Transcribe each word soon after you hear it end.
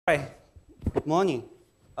Hi, good morning.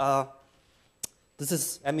 This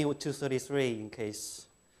is ME 233 in case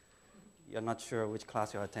you're not sure which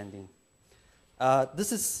class you're attending.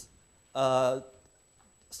 This is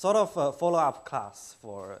sort of a follow-up class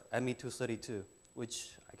for ME 232,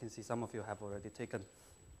 which I can see some of you have already taken.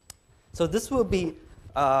 So this will be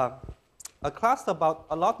a class about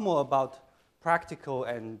a lot more about practical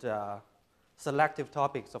and selective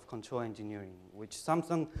topics of control engineering, which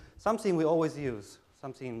something we always use,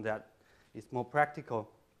 something that is more practical.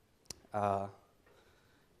 And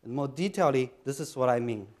more detailedly, this is what I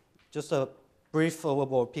mean. Just a brief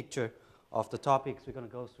overall picture of the topics we're going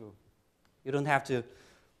to go through. You don't have to,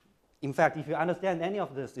 in fact, if you understand any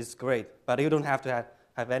of this, it's great, but you don't have to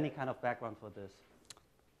have any kind of background for this.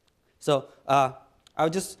 So I'll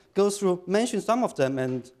just go through, mention some of them,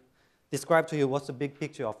 and describe to you what's the big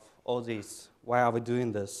picture of all these. Why are we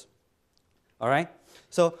doing this? All right?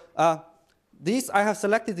 So I have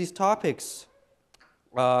selected these topics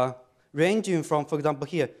ranging from, for example,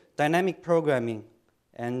 here, dynamic programming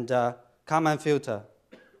and command filter.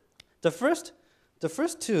 The first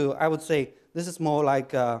two, I would say, this is more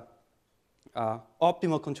like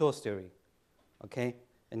optimal control theory, okay?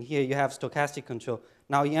 And here you have stochastic control.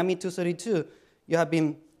 Now in ME 232, you have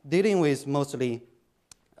been dealing with mostly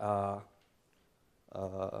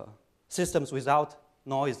systems without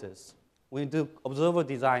noises. When you do observer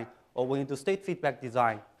design or when you do state feedback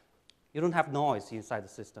design, you don't have noise inside the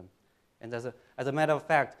system. And as a matter of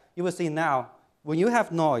fact, you will see now, when you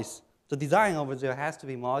have noise, the design over there has to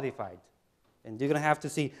be modified. And you're going to have to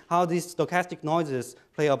see how these stochastic noises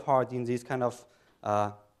play a part in these kind of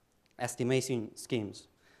estimation schemes.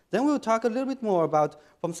 Then we'll talk a little bit more about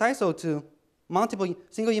from SISO to multiple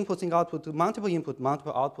single input, single output to multiple input,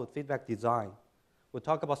 multiple output feedback design. We'll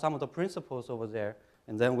talk about some of the principles over there,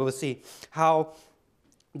 and then we'll see how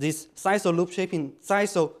these SISO loop shaping,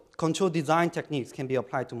 SISO control design techniques can be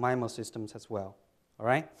applied to MIMO systems as well. All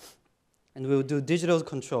right? And we'll do digital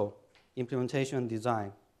control, implementation and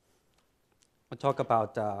design. We'll talk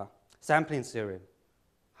about sampling theory,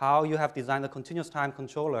 how you have designed a continuous time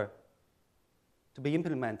controller to be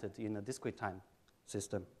implemented in a discrete time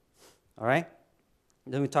system. All right?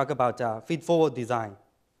 Then we talk about feed-forward design,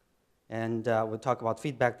 and we'll talk about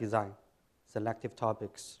feedback design, selective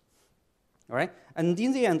topics. All right? And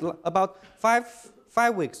in the end, about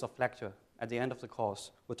five weeks of lecture at the end of the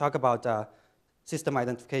course, we'll talk about system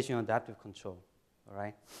identification and adaptive control. All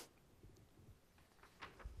right?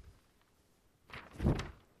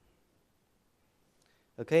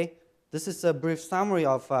 Okay, this is a brief summary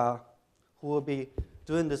of who will be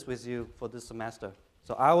doing this with you for this semester.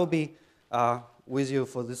 So I will be with you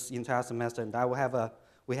for this entire semester, and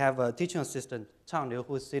we have a teaching assistant, Chen,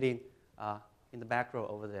 who is sitting in the back row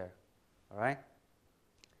over there. All right?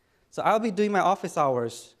 So I'll be doing my office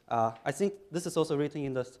hours. I think this is also written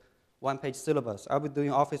in the one-page syllabus. I'll be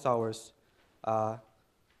doing office hours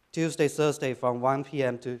Tuesday, Thursday from 1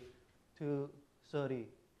 p.m. to 2:30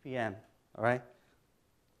 p.m. All right?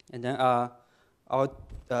 And then our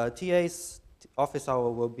TA's office hour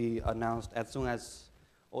will be announced as soon as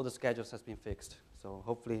all the schedules has been fixed. So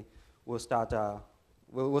hopefully we'll start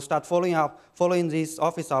following these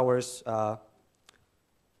office hours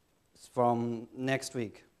from next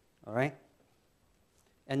week. All right?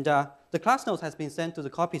 And the class notes has been sent to the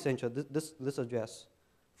copy center, this address,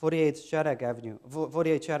 48 Shattuck Avenue,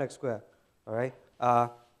 48 Shattuck Square. All right?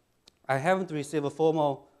 I haven't received a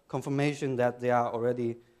formal confirmation that they are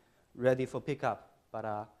already ready for pickup,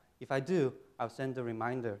 but if I do, I'll send a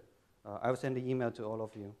reminder. I'll send an email to all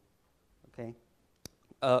of you. Okay?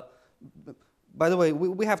 By the way,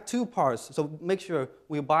 we have two parts, so make sure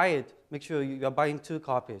we buy it. Make sure you are buying two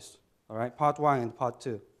copies. All right? Part 1 and Part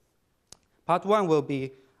 2. Part 1 will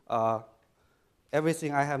be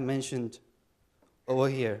everything I have mentioned over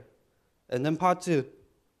here. And then Part 2,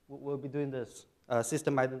 we'll be doing this,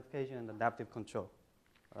 system identification and adaptive control.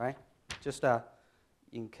 All right? Just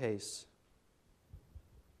in case.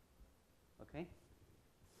 Okay?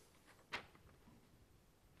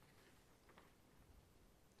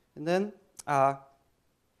 And then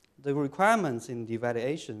the requirements in the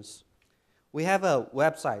evaluations. We have a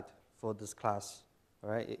website for this class. All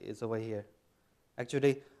right? It's over here.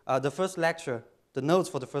 Actually, the first lecture, the notes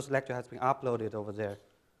for the first lecture has been uploaded over there.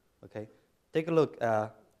 Okay? Take a look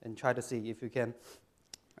and try to see if you can,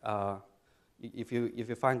 if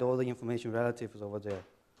you find all the information relative over there.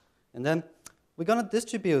 And then we're going to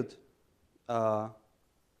distribute the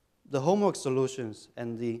homework solutions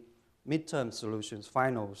and the midterm solutions,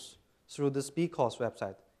 finals, through this B-Course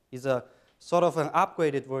website. It's a sort of an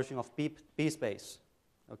upgraded version of B-Space.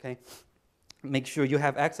 Okay? make sure you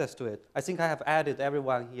have access to it. I think I have added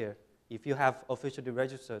everyone here if you have officially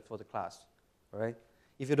registered for the class, all right?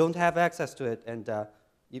 If you don't have access to it and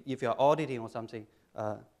if you're auditing or something,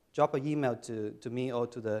 drop an email to me or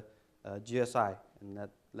to the GSI and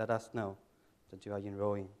let us know that you are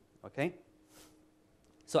enrolling, okay?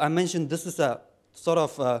 So I mentioned this is a sort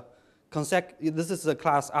of this is a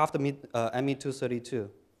class after ME 232,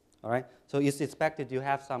 all right? So it's expected you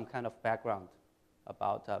have some kind of background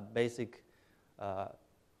about basic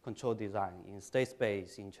control design in state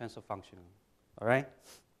space, in transfer functioning, all right?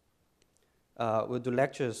 We'll do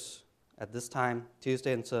lectures at this time,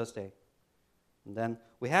 Tuesday and Thursday. And then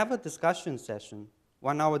we have a discussion session,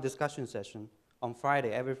 1 hour discussion session on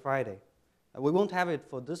Friday, every Friday. We won't have it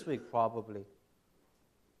for this week probably.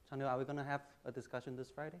 Chanyu, are we going to have a discussion this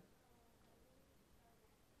Friday?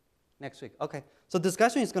 Next week, okay. So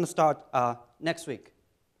discussion is going to start next week,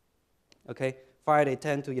 okay? Friday,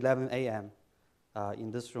 10 to 11 a.m.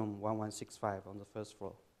 In this room, 1165 on the first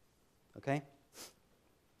floor, okay?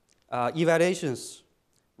 Evaluations,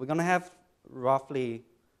 we're going to have roughly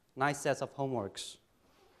 9 sets of homeworks,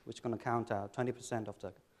 which are going to count 20% of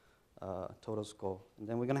the total score. And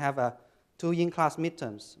then we're going to have 2 in-class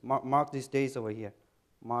midterms. Mark these days over here,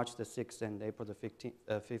 March the 6th and April the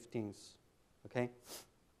 15th, okay?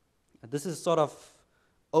 This is sort of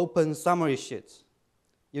open summary sheets.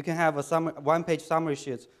 You can have a one-page summary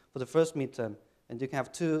sheets for the first midterm, and you can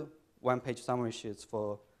have 2 one-page summary sheets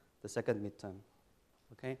for the second midterm,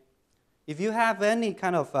 okay? If you have any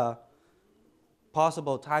kind of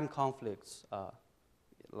possible time conflicts,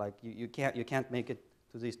 like you can't make it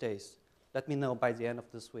to these days, let me know by the end of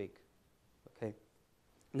this week, okay?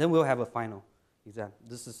 And then we'll have a final exam.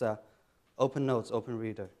 This is open notes, open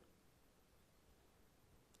reader.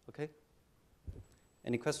 Okay?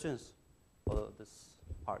 Any questions for this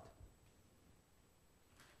part?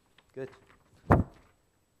 Good.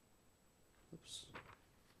 Oops.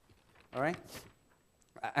 All right.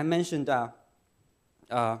 I mentioned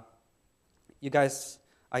you guys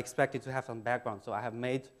are expected to have some background, so I have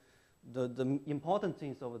made the important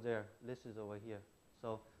things over there listed over here.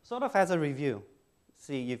 So sort of as a review,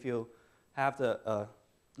 see if you have the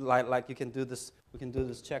like you can do this. We can do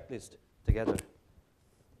this checklist together.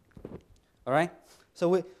 All right. So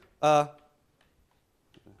let's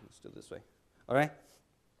do it this way. All right.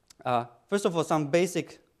 First of all, some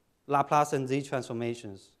basic Laplace and Z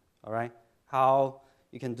transformations. All right. How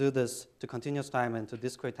you can do this to continuous time and to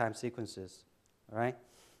discrete time sequences. All right.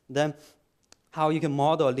 Then how you can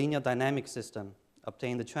model a linear dynamic system,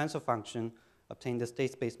 obtain the transfer function, obtain the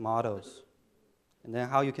state space models, and then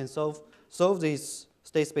how you can solve these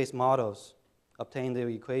state space models, obtain the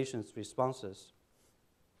equations responses.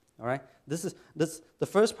 All right. The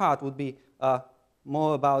first part would be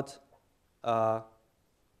more about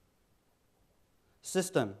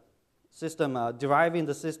deriving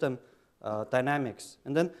the system dynamics,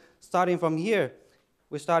 and then starting from here,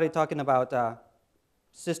 we started talking about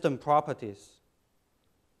system properties.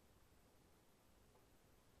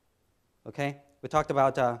 Okay, we talked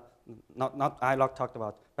about not ILOC talked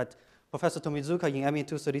about, but Professor Tomizuka in ME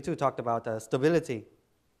 232 talked about stability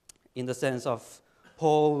in the sense of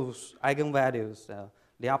poles, eigenvalues,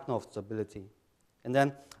 Lyapunov stability, and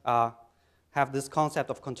then have this concept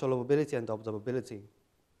of controllability and observability.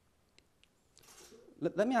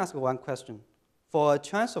 Let me ask you one question. For a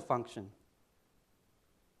transfer function,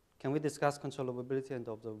 can we discuss controllability and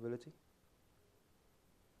observability?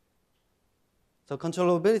 So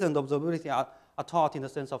controllability and observability are taught in the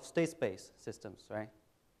sense of state space systems, right?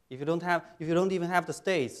 If you don't even have the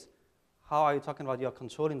states, how are you talking about you're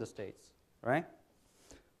controlling the states, right?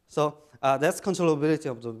 So that's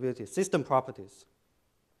controllability, observability, system properties.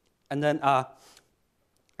 And then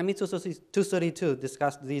ME 232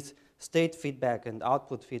 discussed these state feedback and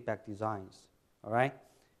output feedback designs, all right?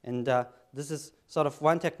 And this is sort of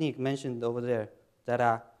one technique mentioned over there,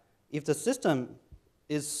 that if the system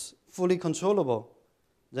is fully controllable,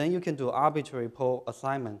 then you can do arbitrary pole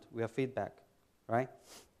assignment with feedback, right?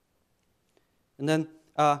 And then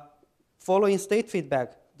following state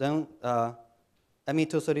feedback, then ME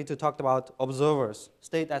 232 talked about observers,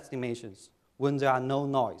 state estimations, when there are no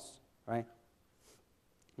noise, right?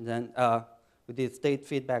 And then we did state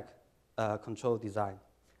feedback control design.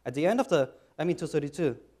 At the end of the ME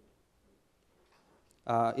 232,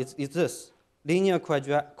 it's this, linear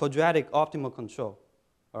quadratic optimal control,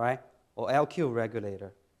 all right, or LQ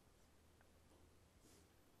regulator.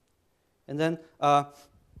 And then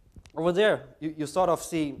over there, you sort of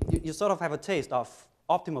see, you sort of have a taste of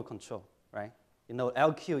optimal control, right? You know,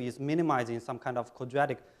 LQ is minimizing some kind of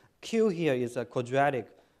quadratic. Q here is a quadratic.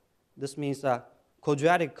 This means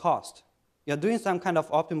quadratic cost, you're doing some kind of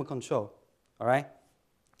optimal control, all right,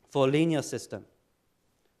 for a linear system.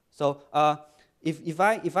 So if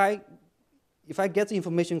I get the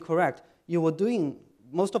information correct, you were doing,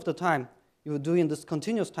 most of the time, you were doing this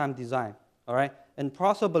continuous time design, all right? And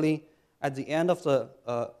possibly at the end of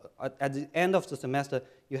the semester,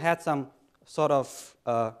 you had some sort of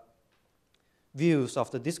views of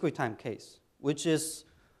the discrete time case, which is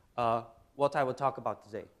what I will talk about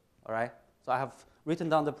today, all right? So I have written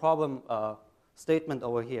down the problem statement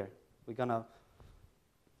over here. We're gonna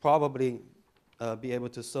probably be able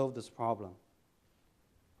to solve this problem,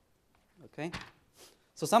 okay?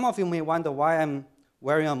 So some of you may wonder why I'm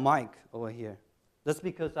wearing a mic over here. That's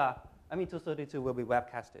because ME232 will be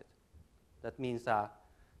webcasted. That means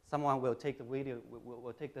someone will take the video,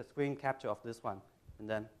 will take the screen capture of this one, and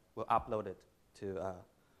then we'll upload it to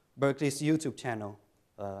Berkeley's YouTube channel,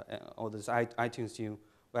 or this iTunes U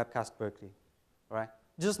webcast Berkeley, all right?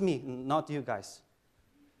 Just me, not you guys,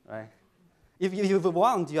 right? If you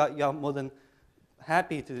want, you're more than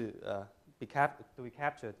happy to be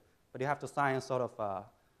captured, but you have to sign a sort of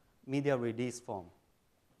media release form,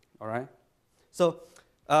 all right? So,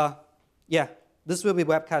 yeah, this will be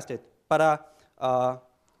webcasted, but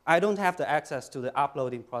I don't have the access to the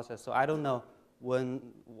uploading process, so I don't know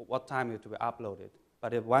what time it will be uploaded.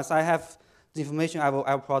 But once I have the information, I will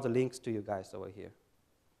provide the links to you guys over here,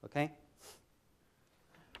 okay?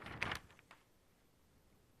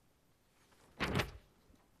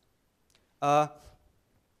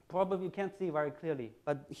 Probably you can't see very clearly,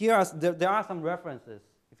 but there are some references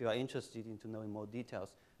if you are interested in to know more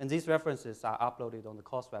details. And these references are uploaded on the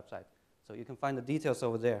course website, so you can find the details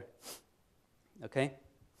over there. Okay?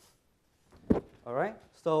 All right?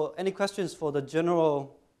 So any questions for the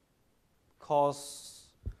general course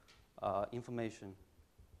information?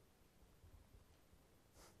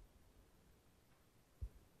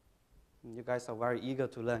 You guys are very eager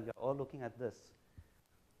to learn. You're all looking at this.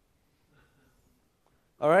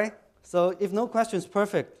 All right? So if no questions,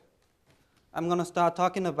 perfect. I'm going to start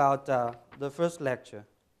talking about the first lecture.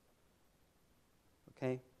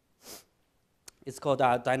 Okay? It's called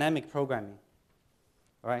dynamic programming.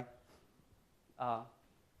 All right?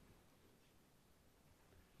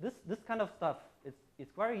 This kind of stuff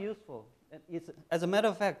it's very useful. As a matter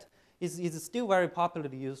of fact, it's still very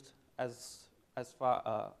popularly used as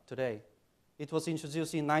far today. It was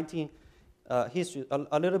introduced in history,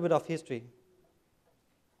 a little bit of history.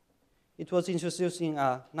 It was introduced in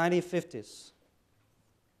 1950s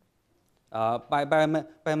by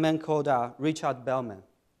a man called Richard Bellman.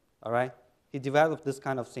 All right, he developed this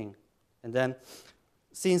kind of thing, and then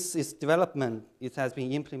since its development, it has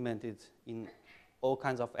been implemented in all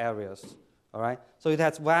kinds of areas. All right, so it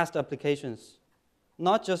has vast applications,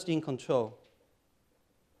 not just in control.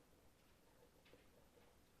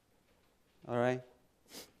 All right.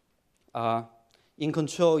 In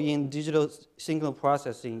control, in digital signal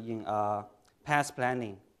processing, in path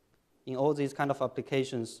planning, in all these kind of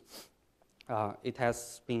applications, it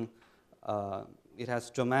has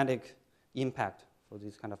dramatic impact for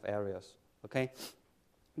these kind of areas. Okay,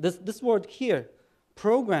 this word here,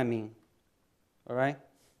 programming, all right,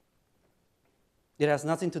 it has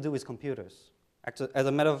nothing to do with computers. Actually, as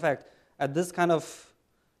a matter of fact, at this kind of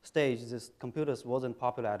stage, this computers wasn't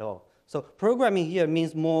popular at all. So programming here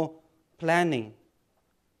means more planning.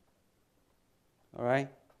 All right.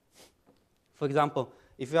 For example,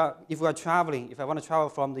 if we are traveling, if I want to travel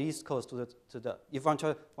from the East Coast if I want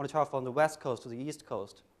to travel from the West Coast to the East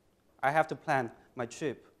Coast, I have to plan my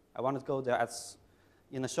trip. I want to go there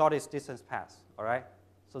in the shortest distance path. All right.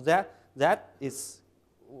 So that is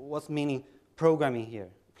what's meaning programming here,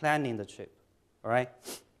 planning the trip. All right.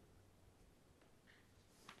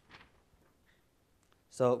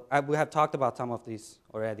 So we have talked about some of these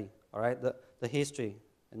already. All right. The history.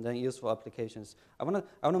 And then useful applications. I want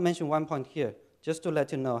to mention one point here, just to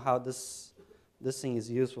let you know how this thing is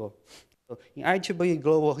useful. So in IEEE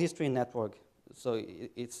Global History Network, so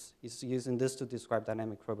it's using this to describe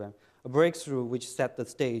dynamic program, a breakthrough which set the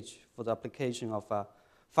stage for the application of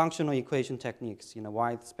functional equation techniques in a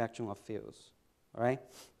wide spectrum of fields. All right.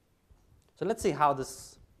 So let's see how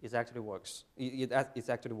this actually works. It's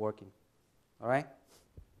actually working. All right.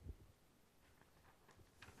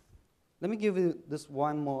 Let me give you this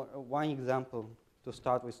one example to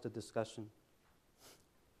start with the discussion.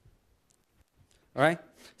 All right?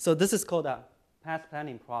 So this is called a path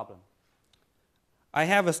planning problem. I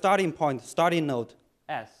have a starting point, starting node,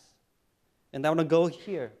 S. And I want to go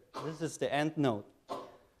here. This is the end node.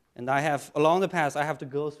 And along the path, I have to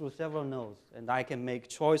go through several nodes. And I can make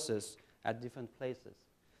choices at different places.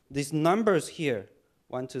 These numbers here,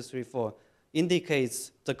 1, 2, 3, 4,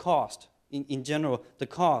 indicates the cost in general, the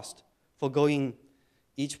cost for going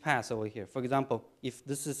each pass over here. For example, if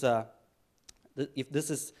this is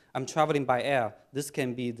I'm traveling by air, this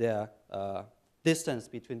can be the distance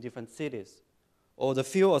between different cities, or the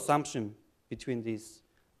fuel assumption between these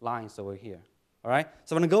lines over here. All right.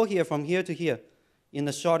 So I'm going to go here from here to here in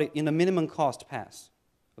the minimum cost pass.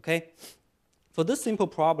 Okay. For this simple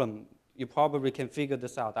problem, you probably can figure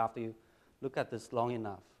this out after you look at this long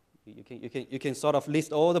enough. You can sort of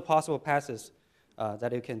list all the possible passes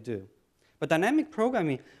that you can do. But dynamic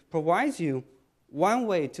programming provides you one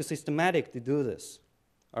way to systematically do this.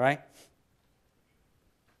 All right.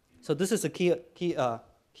 So this is a key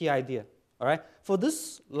idea. All right. For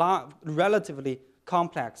this relatively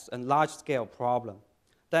complex and large-scale problem,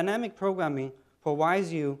 dynamic programming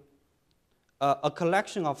provides you a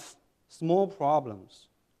collection of small problems.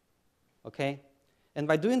 Okay. And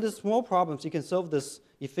by doing these small problems, you can solve this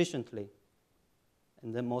efficiently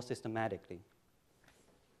and then more systematically.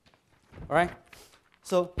 All right?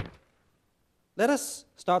 So let us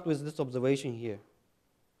start with this observation here.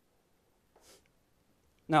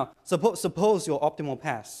 Now, suppose your optimal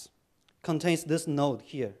path contains this node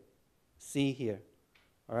here, C here.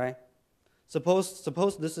 All right?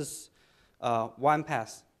 Suppose this is one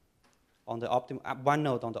path on the one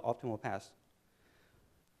node on the optimal path.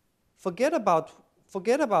 Forget about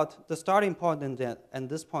the starting point and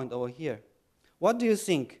this point over here. What do you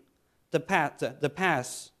think the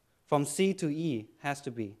path from C to E has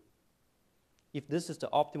to be? If this is the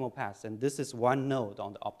optimal path and this is one node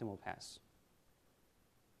on the optimal path.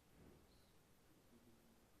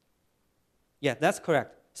 Yeah, that's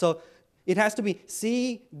correct. So it has to be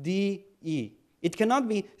C, D, E. It cannot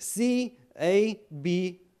be C, A,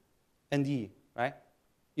 B, and E, right?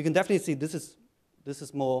 You can definitely see this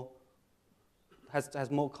is more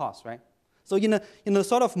has more cost, right? So in a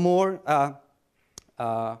sort of more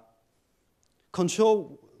not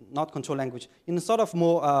control language, in a sort of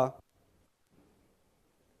more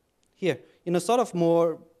in a sort of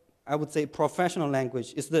more, I would say, professional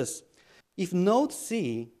language is this. If node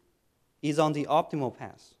C is on the optimal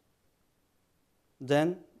path,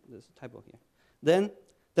 then, there's a typo here, then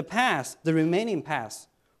the remaining path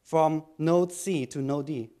from node C to node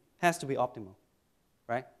D has to be optimal,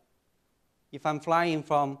 right? If I'm flying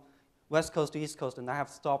from West Coast to East Coast and I have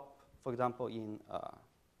stopped, for example, in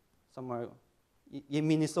somewhere in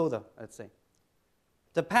Minnesota, let's say,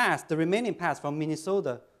 the remaining path from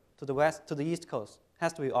Minnesota to the East Coast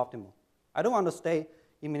has to be optimal. I don't want to stay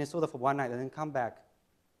in Minnesota for one night and then come back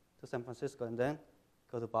to San Francisco and then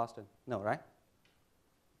go to Boston. No, right?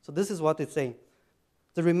 So this is what it's saying.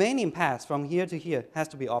 The remaining path from here to here has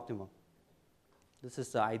to be optimal. This is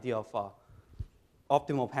the idea of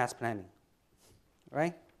optimal path planning,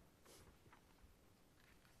 right?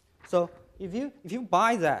 So if you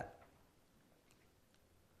buy that,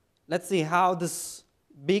 let's see how this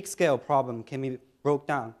big scale problem can be broken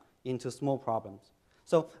down into small problems.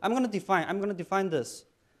 So I'm going to define this.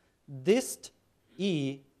 Dist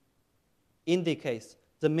E indicates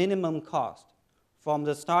the minimum cost from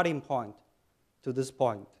the starting point to this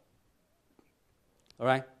point. All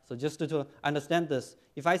right? So just to understand this,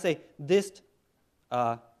 if I say dist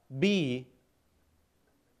B,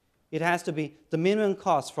 it has to be the minimum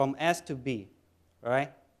cost from S to B. All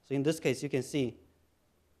right? So in this case, you can see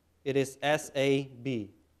it is SAB,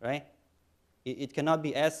 right? It cannot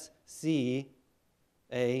be SCAB.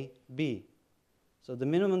 So the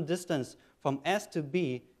minimum distance from S to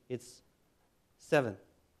B is 7,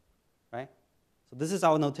 right? So this is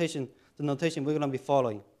our notation, the notation we're going to be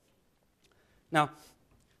following. Now,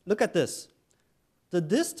 look at this. The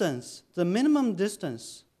distance, the minimum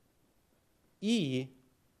distance, E,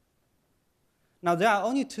 now there are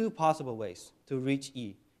only two possible ways to reach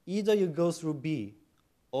E. Either you go through B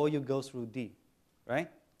or you go through D, right?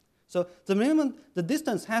 So the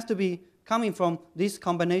distance has to be coming from this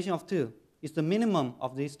combination of two. It's the minimum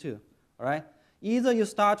of these two, all right? Either you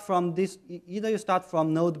start from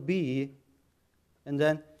node B, and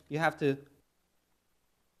then you have to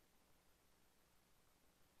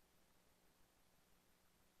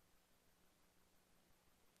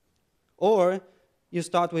or you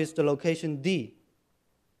start with the location D.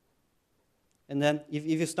 And then if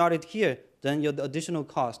you started here, then your additional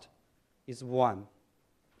cost is 1.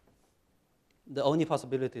 The only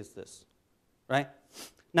possibility is this, right?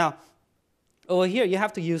 Now, over here, you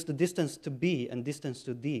have to use the distance to B and distance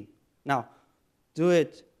to D. Now, do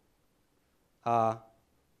it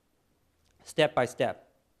step by step.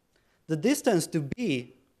 The distance to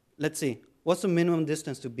B, let's see, what's the minimum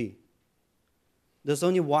distance to B? There's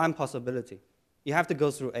only one possibility. You have to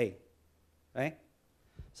go through A, right?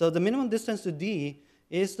 So the minimum distance to D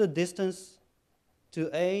is the distance to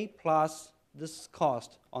A plus this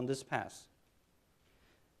cost on this path.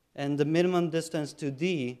 And the minimum distance to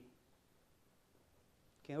D,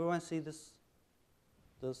 can everyone see this?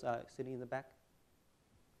 Those are sitting in the back?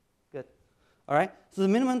 Good. All right. So the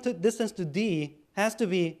minimum distance to D has to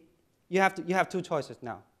be, you have two choices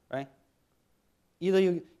now, right? Either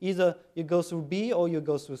you go through B or you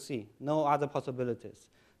go through C. No other possibilities.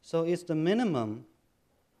 So it's the minimum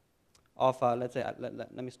of, let's say,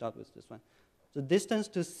 let me start with this one. The distance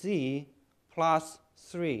to C plus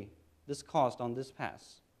 3, this cost on this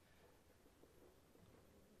path.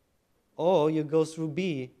 Or you go through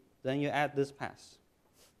B, then you add this path.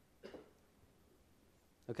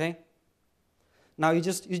 Okay? Now you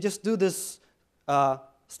just do this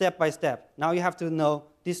step by step. Now you have to know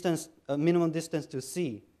distance, minimum distance to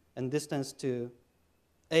C and distance to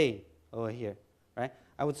A over here, right?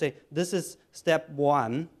 I would say this is step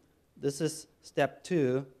 1, this is step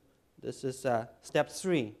 2, this is step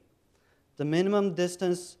 3. The minimum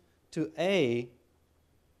distance to A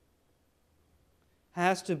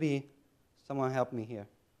has to be, someone help me here.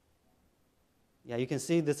 Yeah, you can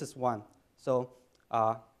see this is 1. So,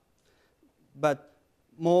 but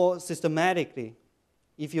more systematically,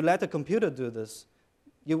 if you let the computer do this,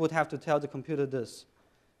 you would have to tell the computer this.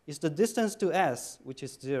 It's the distance to S, which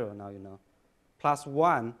is 0 now you know, plus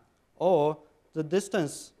 1, or the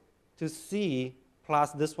distance to C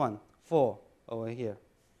plus this one, 4 over here,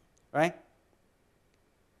 right?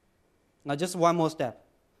 Now just one more step.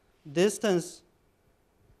 Distance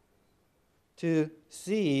to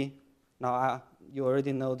C, now you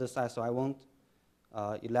already know this size, so I won't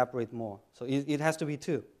elaborate more. So it has to be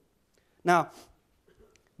 2. Now,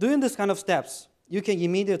 doing this kind of steps, you can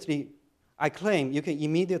immediately, I claim, you can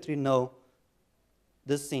immediately know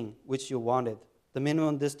this thing which you wanted, the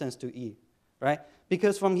minimum distance to E, right?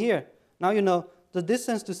 Because from here, now you know the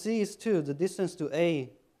distance to C is 2, the distance to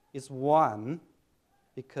A is 1,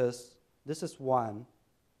 because this is 1,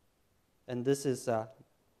 and this is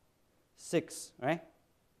 6, right?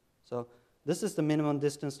 So this is the minimum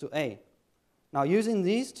distance to A. Now using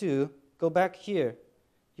these two, go back here,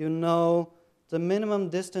 you know the minimum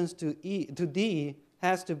distance to D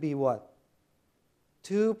has to be what?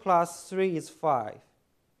 2 plus 3 is 5.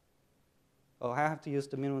 Oh, I have to use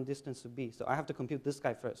the minimum distance to B, so I have to compute this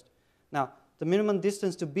guy first. Now, the minimum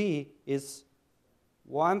distance to B is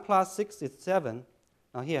 1 plus 6 is 7.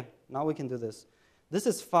 Now here, now we can do this. This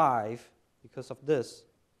is 5 because of this,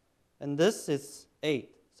 and this is 8,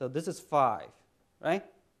 so this is 5, right?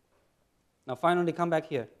 Now finally come back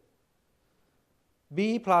here.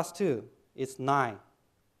 B plus 2 is 9.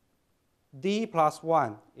 D plus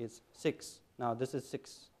 1 is 6. Now this is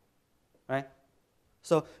 6, right?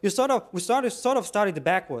 So we sort of started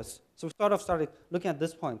backwards. So we sort of started looking at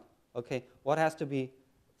this point. Okay, what has to be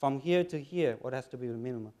from here to here? What has to be the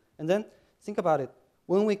minimum? And then think about it.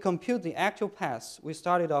 When we compute the actual path, we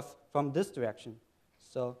started off from this direction.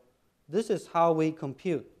 So this is how we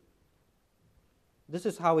compute. This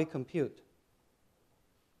is how we compute.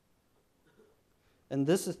 And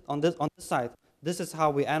this is on this side. This is how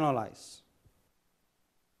we analyze.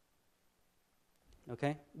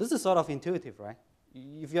 Okay, this is sort of intuitive, right?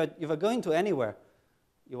 If you're going to anywhere,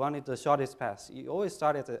 you wanted the shortest path. You always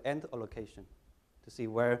start at the end allocation to see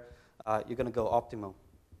where you're going to go optimal.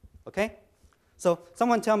 Okay, so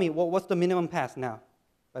someone tell me what's the minimum path now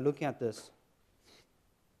by looking at this.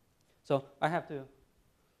 So I have to.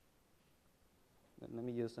 Let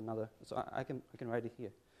me use another. So I can write it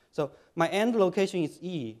here. So my end location is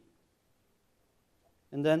E.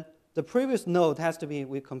 And then the previous node has to be,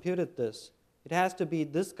 we computed this. It has to be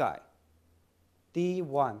this guy,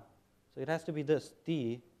 D1. So it has to be this,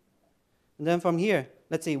 D. And then from here,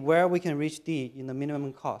 let's see where we can reach D in the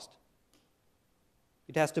minimum cost.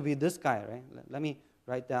 It has to be this guy, right? Let me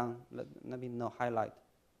write down, let me highlight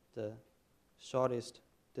the shortest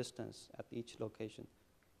distance at each location.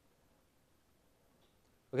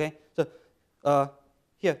 Okay, so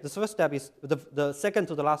here, the first step is, the second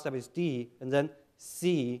to the last step is D, and then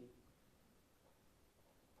C,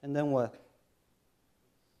 and then what?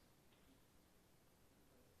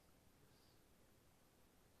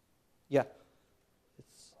 Yeah,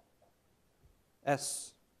 it's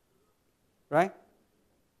S, right?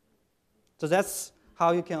 So that's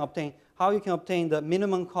how you can obtain the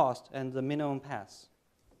minimum cost and the minimum path.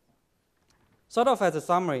 Sort of as a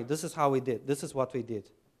summary, this is how we did. This is what we did.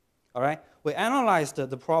 All right? We analyzed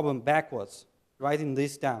the problem backwards, writing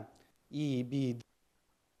this down, E, B, D.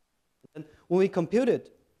 And when we compute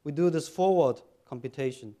it, we do this forward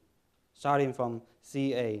computation, starting from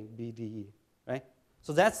C, A, B, D, E, right?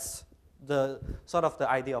 So that's the sort of the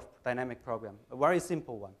idea of dynamic program, a very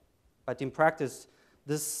simple one. But in practice,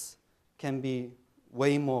 this can be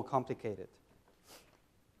way more complicated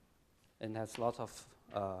and has lots of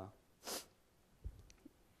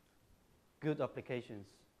good applications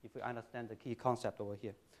if we understand the key concept over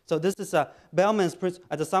here. So this is Bellman's principle.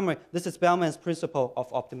 As a summary, this is Bellman's principle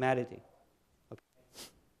of optimality. Okay.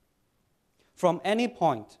 From any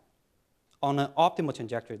point on an optimal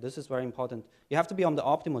trajectory, this is very important. You have to be on the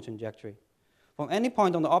optimal trajectory. From any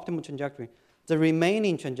point on the optimal trajectory, the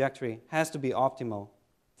remaining trajectory has to be optimal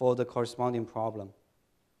for the corresponding problem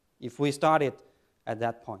if we start it at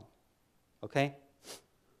that point. Okay?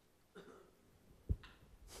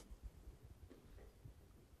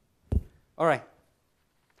 All right.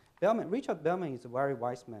 Richard Bellman is a very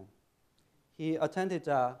wise man. He attended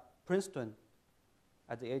Princeton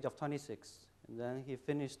at the age of 26, and then he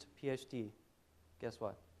finished PhD. Guess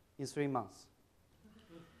what? In 3 months.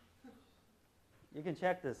 You can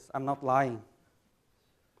check this. I'm not lying.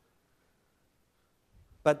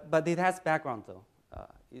 But it has background, though.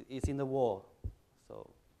 It's in the war, so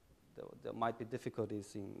there might be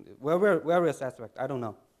difficulties in various aspects. I don't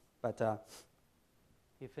know, but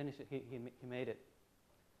he finished it. He made it.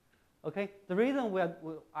 Okay. The reason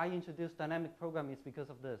I introduced dynamic programming is because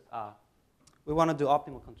of this. We want to do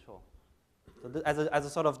optimal control. So as a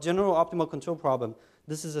sort of general optimal control problem,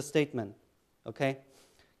 this is a statement. Okay.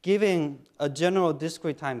 Giving a general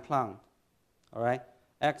discrete time plan, all right,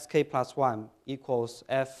 xk plus 1 equals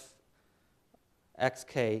f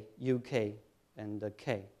xk, uk, and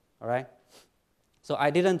k, all right? So I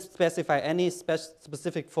didn't specify any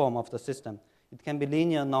specific form of the system. It can be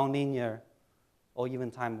linear, nonlinear, or even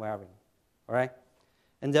time varying, all right?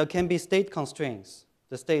 And there can be state constraints.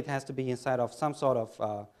 The state has to be inside of some sort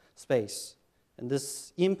of space. And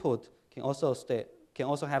this input can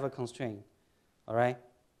also have a constraint, all right?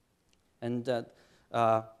 And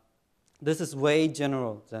this is way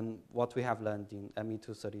general than what we have learned in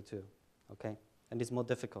ME232, okay? And it's more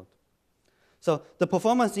difficult. So the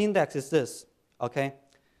performance index is this, okay?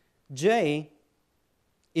 J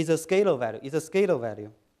is a scalar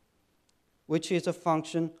value, which is a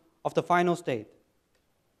function of the final state.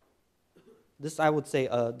 This, I would say,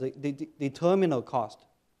 the terminal cost,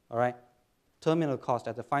 all right? Terminal cost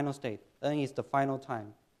at the final state. N is the final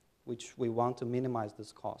time, which we want to minimize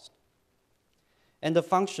this cost. And the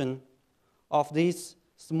function of this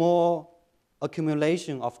small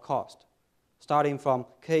accumulation of cost, starting from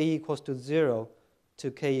k equals to 0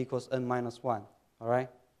 to k equals n minus 1, all right?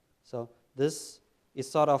 So this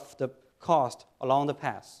is sort of the cost along the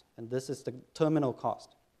path, and this is the terminal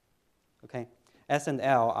cost, okay? S and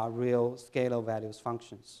L are real scalar values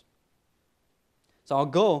functions. So our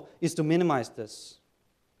goal is to minimize this.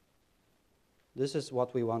 This is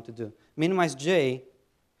what we want to do. Minimize J,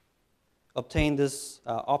 obtain this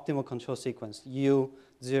optimal control sequence,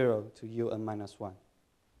 U0 to UN minus 1.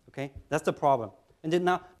 Okay? That's the problem. And then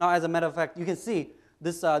now, as a matter of fact, you can see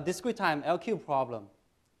this discrete time LQ problem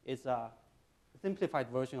is a simplified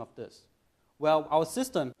version of this. Well, our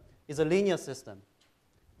system is a linear system,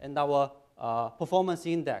 and our performance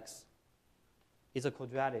index is a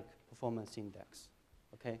quadratic performance index.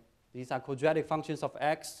 Okay? These are quadratic functions of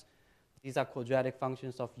x. These are quadratic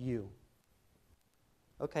functions of u.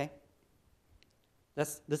 Okay?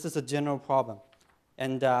 This is a general problem.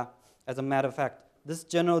 And as a matter of fact, this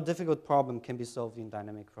general difficult problem can be solved in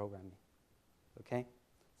dynamic programming. Okay?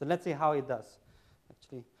 So let's see how it does.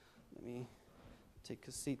 Actually, let me take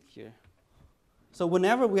a seat here. So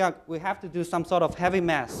whenever we have to do some sort of heavy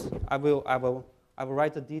math, I will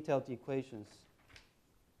write the detailed equations.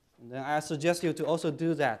 And then I suggest you to also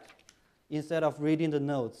do that instead of reading the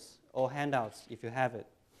notes or handouts if you have it.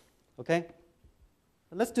 Okay?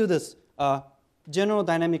 So let's do this. General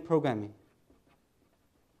dynamic programming.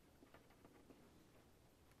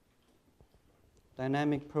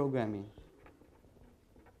 Dynamic programming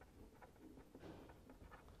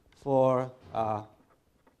for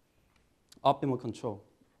optimal control.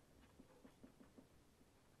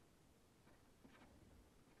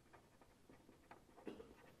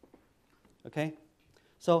 Okay?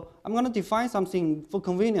 So I'm going to define something for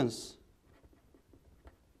convenience.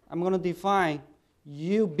 I'm going to define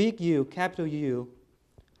U, big U, capital U,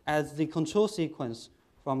 as the control sequence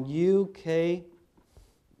from UK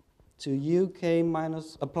to UK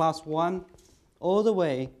minus plus 1 all the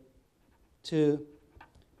way to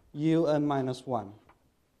UN minus 1,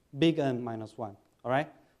 big N minus 1. All right?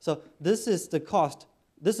 So this is the cost.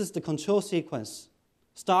 This is the control sequence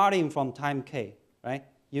starting from time k, right?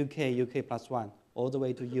 UK plus 1 all the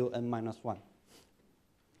way to UN minus 1.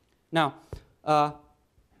 Now,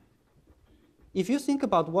 if you think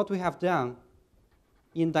about what we have done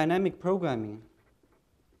in dynamic programming,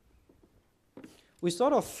 we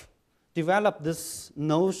sort of developed this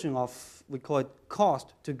notion of, we call it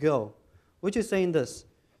cost to go, which is saying this,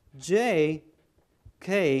 j,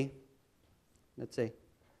 k, let's say,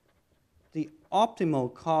 the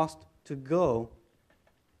optimal cost to go,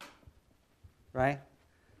 right?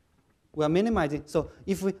 We are minimizing. So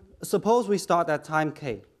if we suppose we start at time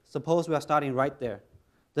k, suppose we are starting right there,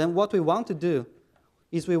 then what we want to do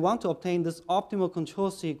is we want to obtain this optimal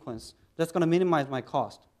control sequence that's going to minimize my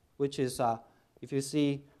cost, which is, if you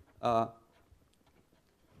see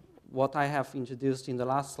what I have introduced in the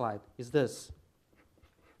last slide, is this.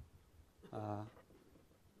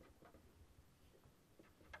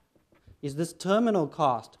 Is this terminal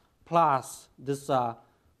cost plus this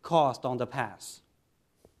cost on the pass.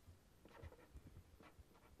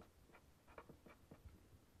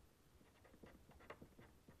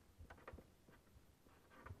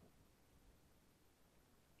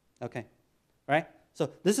 Okay, right?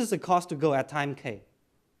 So this is the cost to go at time k.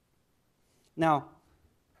 Now,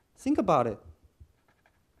 think about it.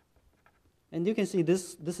 And you can see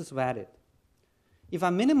this is valid. If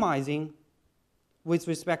I'm minimizing with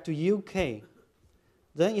respect to uk,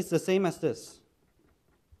 then it's the same as this.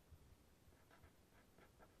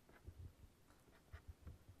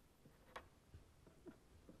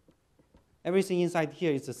 Everything inside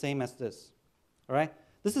here is the same as this. All right?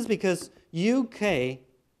 This is because uk,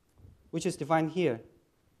 which is defined here,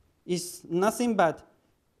 is nothing but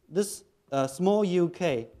this small uk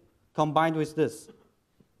combined with this.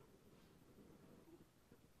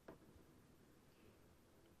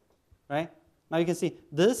 Right? Now you can see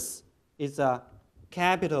this is a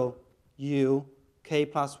capital U k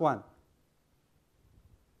plus 1.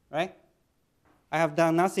 Right? I have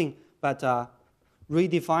done nothing but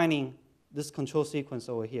redefining this control sequence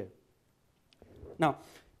over here. Now,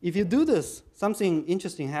 if you do this, something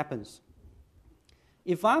interesting happens.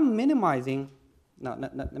 If I'm minimizing, now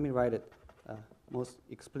let me write it most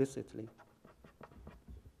explicitly.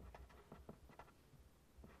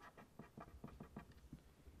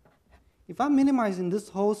 If I'm minimizing this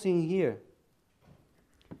whole thing here,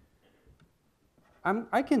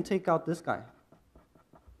 I can take out this guy.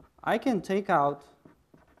 I can take out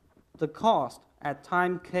the cost at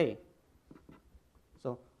time k.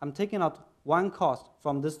 So I'm taking out one cost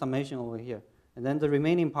from this summation over here. And then the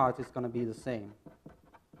remaining part is going to be the same.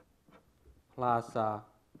 Plus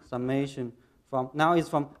summation from, now it's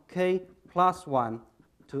from k plus 1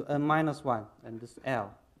 to n minus 1, and this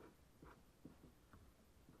L.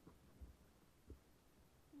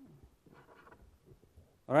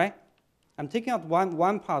 All right? I'm taking out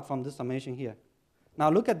one part from this summation here. Now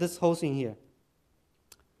look at this whole thing here.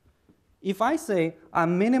 If I say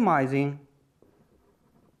I'm minimizing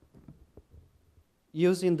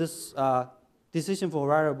using this decision for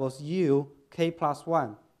variables u, k plus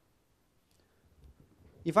 1,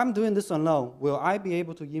 if I'm doing this alone, will I be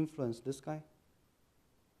able to influence this guy?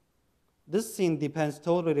 This thing depends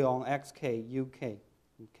totally on xk, uk,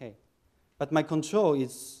 and k. But my control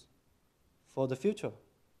is for the future.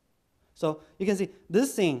 So you can see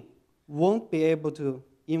this thing won't be able to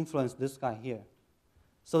influence this guy here.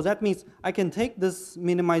 So that means I can take this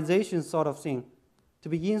minimization sort of thing to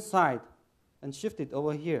be inside and shift it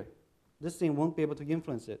over here. This thing won't be able to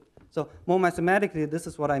influence it. So more mathematically, this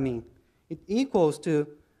is what I mean. It equals to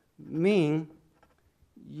mean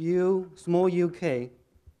u, small uk,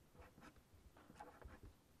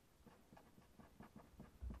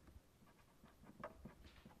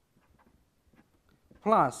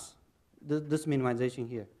 plus this minimization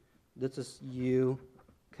here. This is u,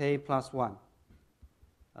 k plus 1.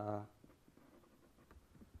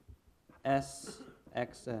 S,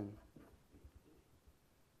 xn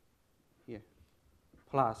here,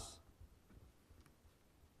 plus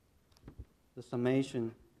the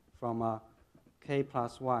summation from k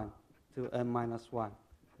plus 1 to n minus 1,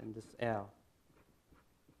 and this L.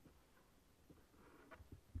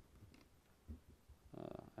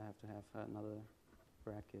 I have to have another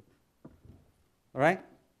bracket. All right?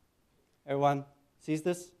 Everyone sees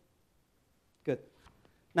this? Good.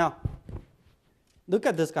 Now, look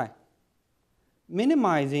at this guy.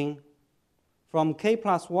 Minimizing from k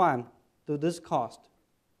plus 1 to this cost.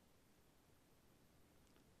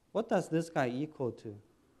 What does this guy equal to?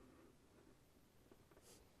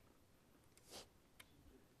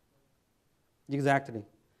 Exactly.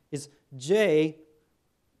 It's j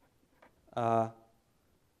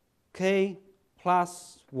k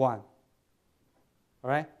plus 1. All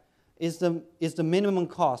right? Is the minimum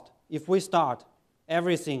cost if we start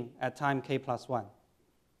everything at time k plus 1.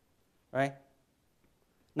 Right?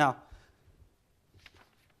 Now,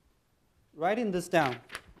 writing this down,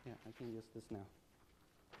 yeah, I can use this now.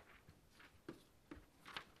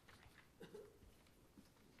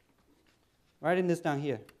 Writing this down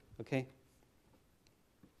here, okay?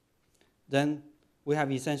 Then we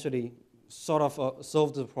have essentially sort of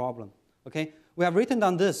solved the problem, okay? We have written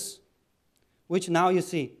down this, which now you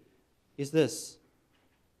see is this.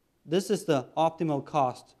 This is the optimal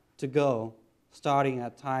cost to go starting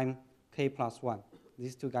at time k plus 1.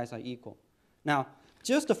 These two guys are equal. Now,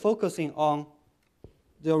 just focusing on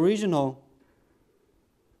the original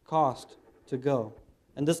cost to go,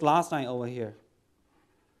 and this last line over here,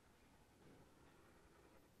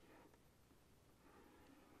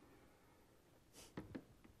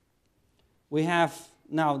 we have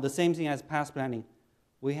now the same thing as path planning.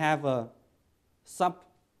 We have a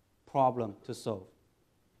sub-problem to solve.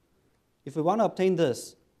 If we want to obtain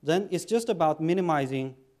this, then it's just about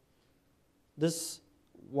minimizing this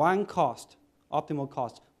one cost, optimal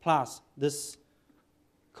cost, plus this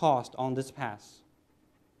cost on this path.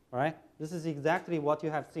 All right? This is exactly what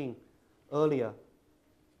you have seen earlier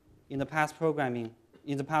in the path programming,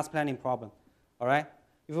 in the path planning problem. All right?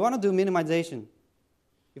 If we want to do minimization,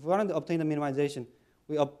 if we want to obtain the minimization,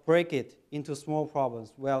 we break it into small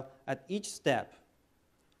problems. Well, at each step,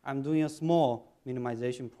 I'm doing a small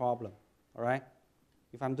minimization problem. All right?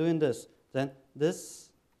 If I'm doing this, then this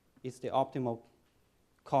is the optimal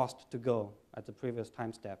cost to go at the previous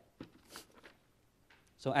time step.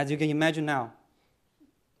 So as you can imagine now,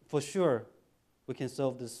 for sure, we can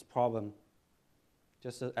solve this problem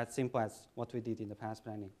just as simple as what we did in the path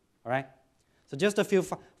planning. All right? So just a few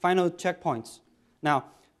final checkpoints. Now,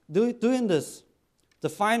 doing this, the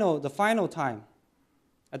final time,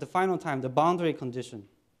 at the final time, the boundary condition,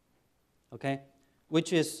 okay,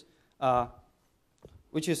 which is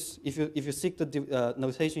if you seek the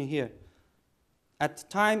notation here, at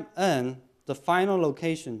time n, the final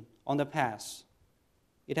location on the path,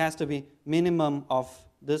 it has to be minimum of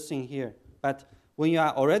this thing here. But when you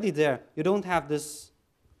are already there, you don't have this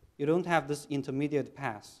intermediate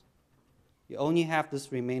path. You only have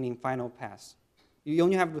this remaining final path. You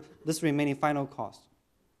only have this remaining final cost,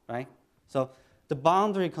 right? So the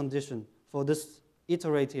boundary condition for this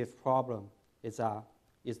iterative problem is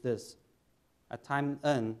this. At time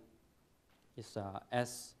n is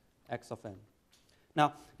S x of n.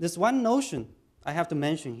 Now, this one notion I have to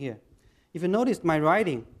mention here. If you notice my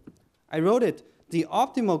writing, I wrote it, the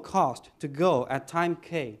optimal cost to go at time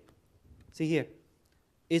k, see here,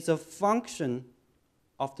 is a function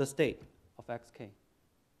of the state of xk.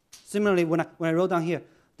 Similarly, when I wrote down here,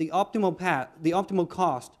 the optimal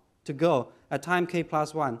cost to go at time k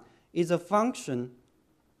plus 1 is a function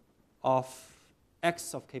of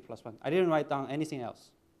x of k plus 1. I didn't write down anything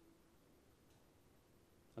else.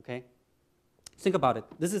 Okay? Think about it.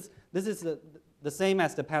 This is the same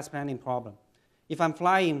as the path planning problem. If I'm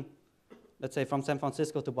flying, let's say, from San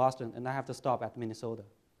Francisco to Boston, and I have to stop at Minnesota,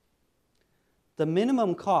 the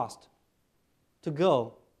minimum cost to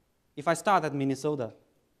go, if I start at Minnesota,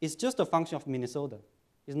 is just a function of Minnesota.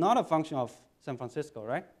 It's not a function of San Francisco,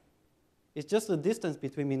 right? It's just the distance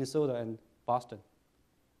between Minnesota and Boston.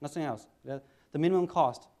 Nothing else. The minimum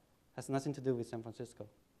cost has nothing to do with San Francisco,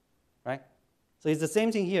 right? So it's the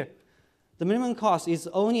same thing here. The minimum cost is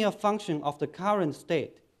only a function of the current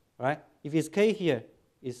state, right? If it's k here,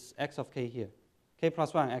 it's x of k here. K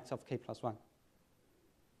plus 1, x of k plus 1.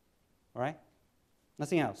 All right?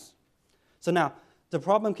 Nothing else. So now, the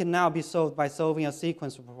problem can now be solved by solving a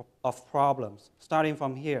sequence of problems, starting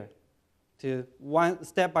from here to one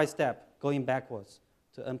step by step, going backwards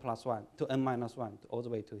to n plus 1, to n minus 1, all the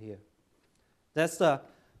way to here. That's the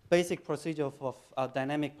basic procedure for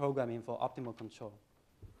dynamic programming for optimal control.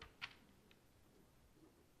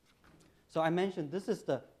 So I mentioned this is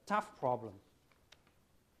the tough problem.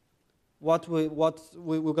 What we're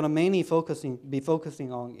going to mainly be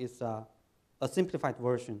focusing on is a simplified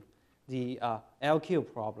version, the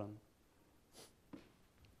LQ problem.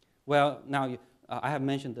 Well, now I have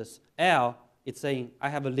mentioned this. L, it's saying I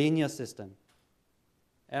have a linear system.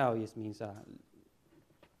 L means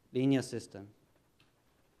linear system.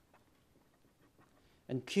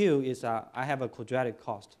 And Q is I have a quadratic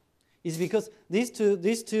cost. It's because these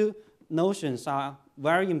two notions are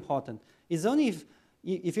very important. It's only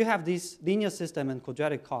if you have this linear system and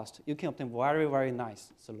quadratic cost, you can obtain very, very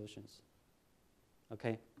nice solutions.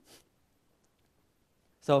 Okay?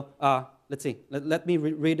 So let's see. Let me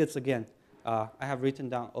read this again. I have written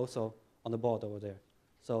down also on the board over there.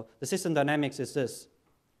 So the system dynamics is this.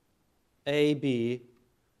 A, B.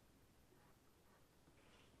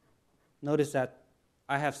 Notice that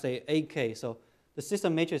I have, say, AK. So the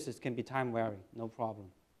system matrices can be time varying, no problem.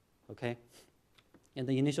 Okay? and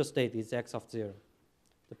the initial state is x of 0.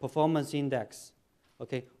 The performance index,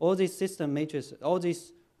 okay, all these system matrices, all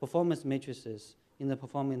these performance matrices in the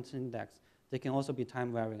performance index, they can also be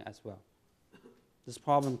time varying as well. This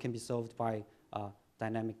problem can be solved by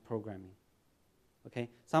dynamic programming. Okay,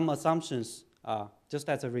 some assumptions, just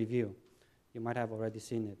as a review, you might have already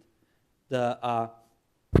seen it. The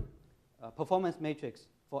performance matrix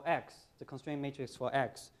for x, the constraint matrix for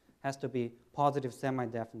x, has to be positive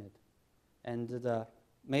semi-definite. And the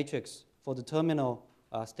matrix for the terminal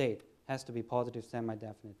state has to be positive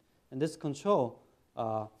semi-definite. And this control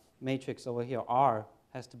matrix over here, R,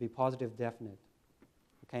 has to be positive definite.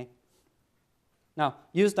 Okay? Now,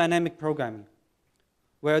 use dynamic programming.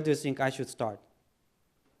 Where do you think I should start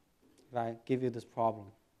if I give you this problem?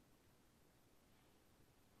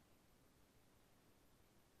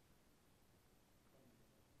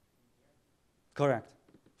 Correct.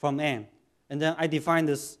 From n. And then I define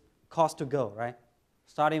this cost to go, right?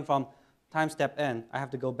 Starting from time step n, I have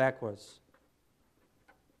to go backwards.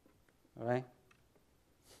 All right?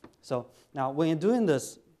 So now when you're doing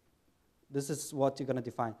this, this is what you're going to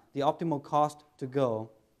define. The optimal cost to go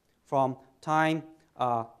from time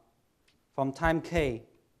k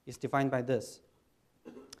is defined by this.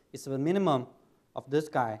 It's the minimum of this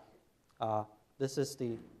guy. This is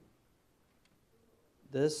the,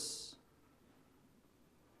 this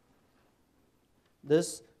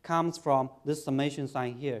comes from this summation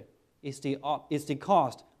sign here. It's the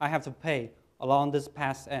cost I have to pay along this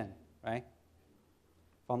path n, right?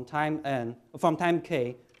 From time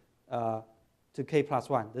k to k plus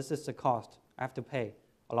 1. This is the cost I have to pay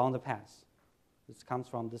along the path. This comes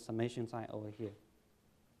from the summation sign over here.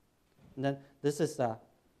 And then this is the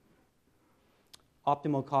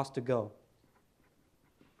optimal cost to go.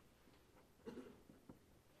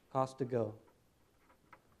 Cost to go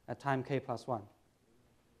at time k plus 1.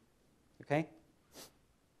 Okay?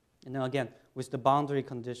 And then again, with the boundary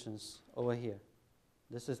conditions over here.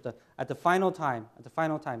 This is at the final time,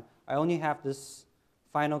 I only have this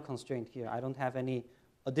final constraint here. I don't have any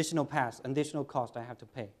additional paths, additional cost I have to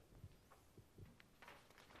pay.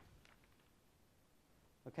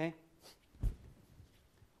 Okay?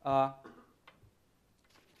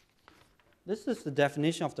 This is the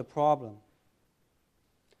definition of the problem.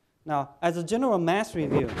 Now, as a general math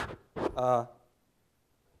review,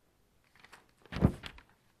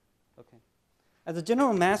 as a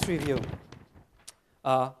general math review,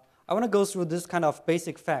 I want to go through this kind of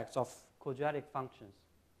basic facts of quadratic functions.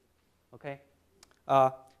 Okay?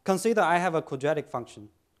 Consider I have a quadratic function,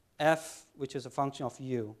 f, which is a function of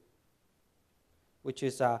u, which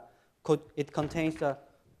is it contains the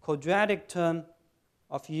quadratic term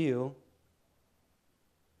of u.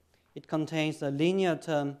 It contains the linear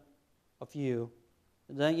term of u.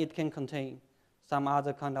 Then it can contain some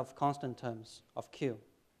other kind of constant terms of q.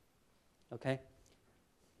 Okay?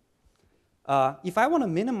 If I want to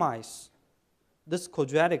minimize this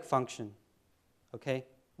quadratic function, okay,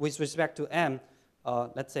 with respect to m,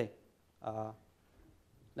 let's say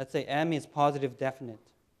m is positive definite.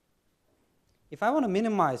 If I want to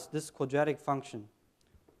minimize this quadratic function,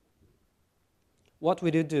 what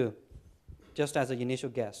would you do? Just as an initial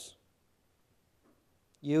guess.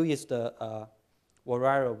 U is the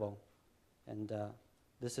variable, and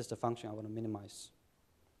this is the function I want to minimize.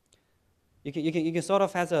 You can sort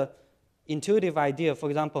of have an intuitive idea. For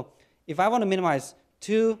example, if I want to minimize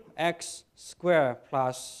 2x squared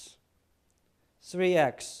plus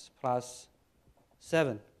 3x plus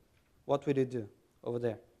 7, what would you do over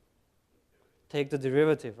there? Take the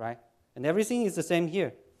derivative, right? And everything is the same here.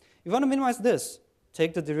 If you want to minimize this,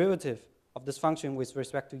 take the derivative of this function with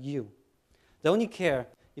respect to u. The only care,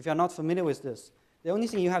 if you're not familiar with this, the only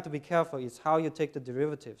thing you have to be careful is how you take the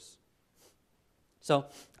derivatives. So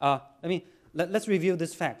let's review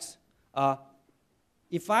these facts.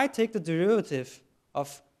 If I take the derivative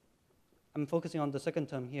of, I'm focusing on the second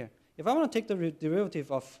term here. If I want to take the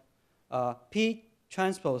derivative of p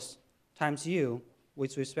transpose times u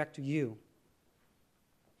with respect to u,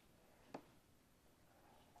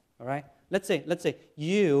 all right? Let's say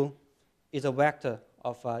u is a vector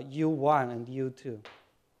of u1 and u2.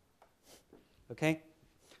 Okay?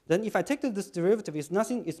 Then if I take this derivative, it's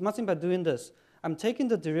nothing but doing this. I'm taking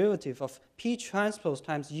the derivative of p transpose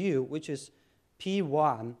times u, which is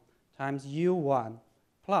p1 times u1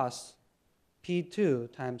 plus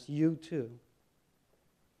p2 times u2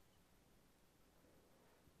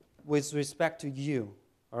 with respect to u,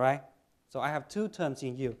 all right? So I have two terms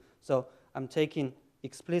in u. So I'm taking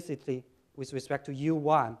explicitly with respect to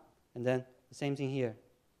u1, and then the same thing here.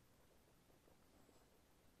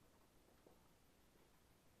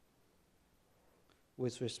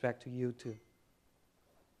 With respect to u2.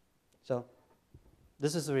 So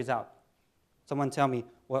this is the result. Someone tell me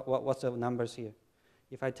what's the numbers here.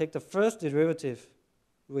 If I take the first derivative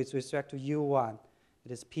with respect to u1,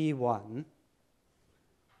 it is p1.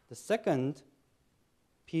 The second,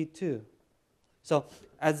 p2. So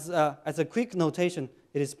as a quick notation,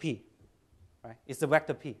 it is p. Right? It's a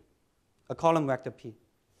vector p, a column vector p.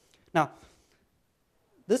 Now,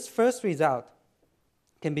 this first result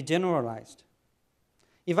can be generalized.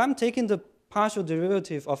 If I'm taking the partial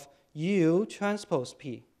derivative of u transpose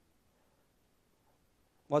p,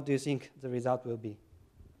 what do you think the result will be?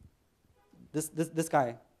 This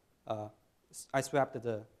guy, I swapped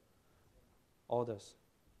the orders.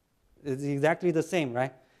 It's exactly the same,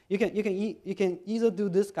 right? You can either do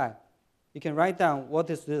this guy. You can write down what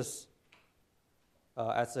is this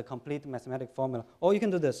as a complete mathematical formula, or you can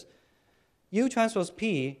do this. U transpose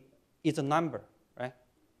P is a number, right?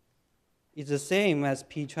 It's the same as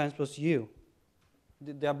P transpose U.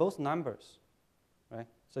 They are both numbers, right?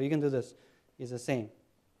 So you can do this. It's the same.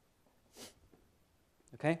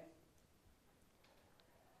 Okay?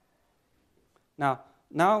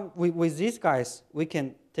 Now with these guys, we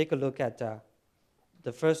can take a look at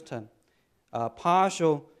the first term.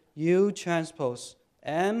 Partial U transpose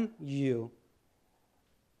MU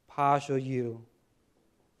partial U.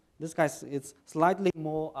 This guy is slightly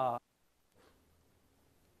more.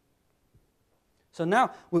 So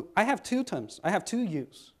now I have two terms. I have two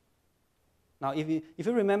U's. Now if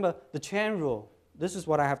you remember the Chen rule, this is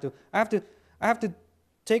what I have to. I have to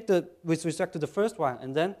take the with respect to the first one,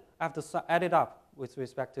 and then I have to add it up with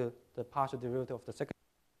respect to the partial derivative of the second.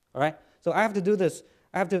 All right. So I have to do this.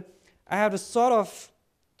 I have to sort of.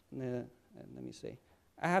 Let me see.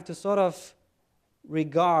 I have to sort of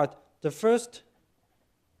regard the first.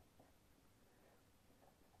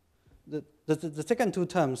 The second two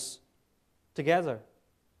terms together.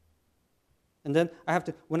 And then I have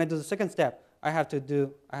to, when I do the second step, no,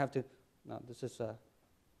 this is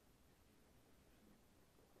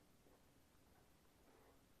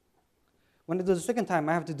when I do the second time,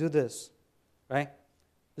 I have to do this, right?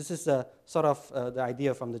 This is sort of the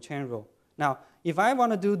idea from the chain rule. Now, if I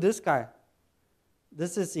want to do this guy,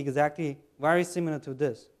 this is exactly very similar to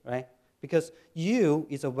this, right? Because U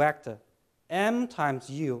is a vector. M times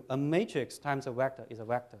U, a matrix times a vector, is a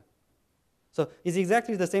vector. So it's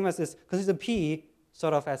exactly the same as this. Consider P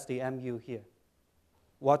sort of as the MU here.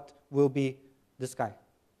 What will be this guy?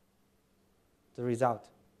 The result.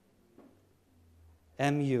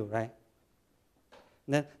 MU, right?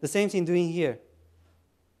 And then the same thing doing here.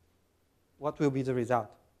 What will be the result?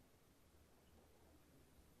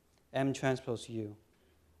 M transpose U.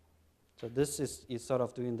 So this is sort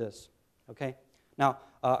of doing this, okay? Now,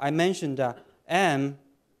 I mentioned that M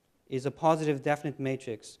is a positive definite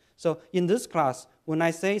matrix. So in this class, when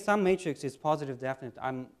I say some matrix is positive definite,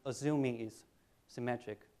 I'm assuming it's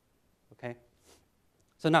symmetric, okay?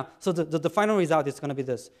 So now, the final result is going to be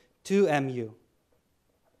this, 2MU,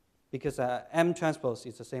 because M transpose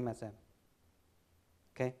is the same as M,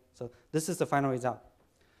 okay? So this is the final result.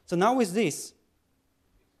 So now with this,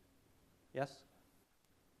 yes?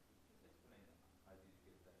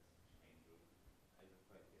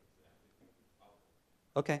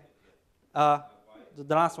 Okay. The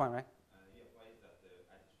last one, right? Why is that the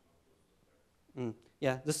addition of those two terms?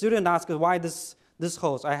 Yeah, the student asked why this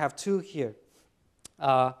holds. I have two here.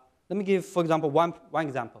 Let me give, for example, one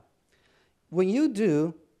example. When you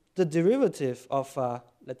do the derivative of,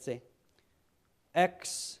 let's say,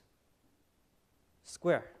 x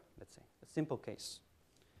squared, let's say, a simple case,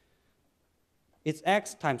 it's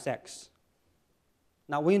x times x.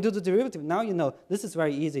 Now, when you do the derivative, now you know this is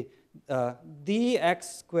very easy. Dx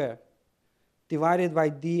squared divided by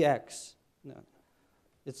dx. No,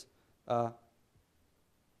 it's let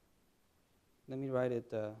me write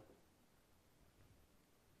it.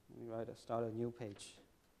 Start a new page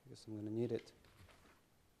because I'm going to need it.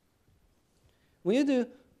 When you do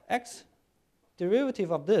x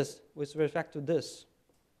derivative of this with respect to this,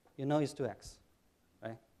 you know it's 2x,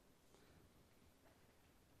 right?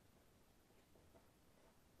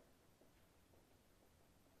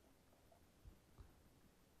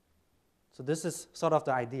 So this is sort of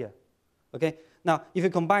the idea, okay? Now, if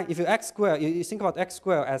you x squared, you think about x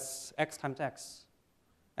squared as x times x.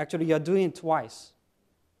 Actually, you're doing it twice.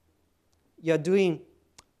 You're doing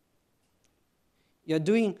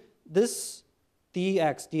this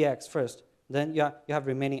dx first, then you have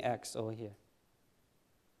remaining x over here.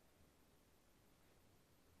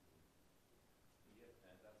 Yeah,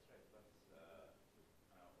 that's right. But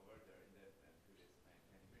over there in the previous line,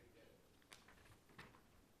 can you make it?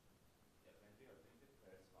 Yeah, when we are doing the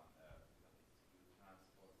first one, it's U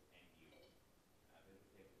transpose MU. When we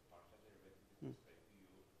take the partial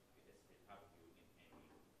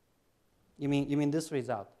You mean this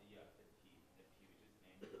result? Yeah, the P which is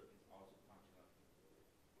named is also functional.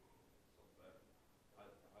 So, but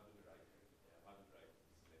how do we write it? How do we write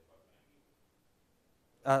this is equal to mu?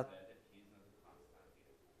 The P is not a constant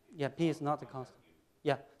here. Yeah, P is not a constant.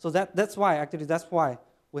 Yeah, so that's why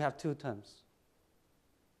we have two terms.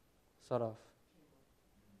 Sort of.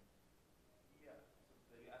 Yeah,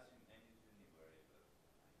 so you assume n is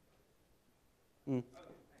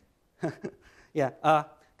univariable. Mm. Yeah,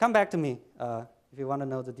 come back to me if you want to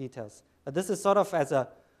know the details. This is sort of as a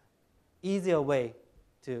easier way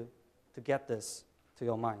to get this to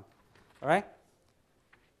your mind. All right?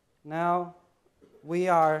 Now we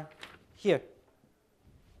are here.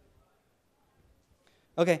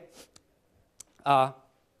 Okay.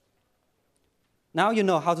 Now you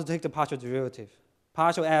know how to take the partial derivative.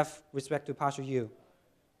 Partial f respect to partial u.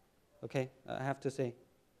 Okay, I have to say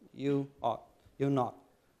u ought, u not.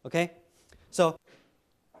 Okay, so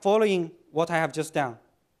following what I have just done,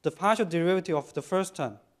 the partial derivative of the first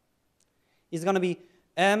term is going to be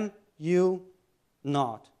mu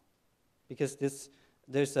naught, because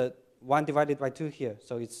there's a 1 divided by 2 here,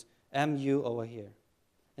 so it's mu over here.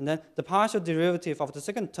 And then the partial derivative of the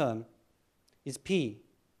second term is p.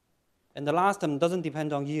 And the last term doesn't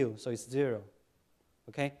depend on u, so it's 0.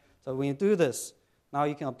 Okay? So when you do this, now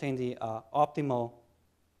you can obtain the optimal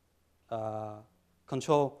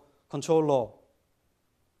control law.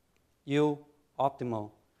 U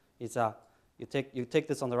optimal is you take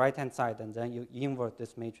this on the right-hand side, and then you invert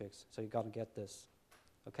this matrix. So you got to get this.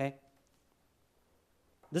 Okay?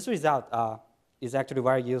 This result is actually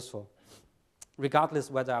very useful,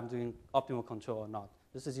 regardless whether I'm doing optimal control or not.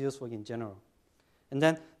 This is useful in general. And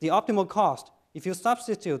then the optimal cost, if you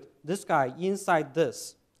substitute this guy inside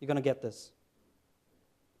this, you're going to get this.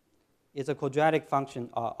 It's a quadratic function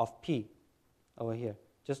of p over here.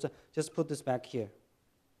 Just put this back here.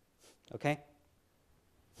 Okay?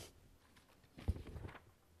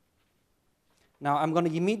 Now I'm going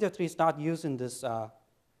to immediately start using this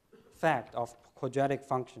fact of quadratic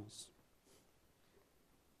functions.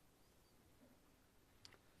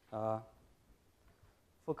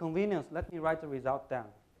 For convenience, let me write the result down,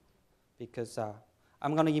 because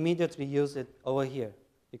I'm going to immediately use it over here.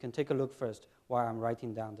 You can take a look first while I'm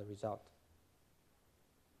writing down the result.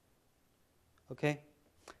 Okay?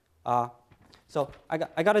 So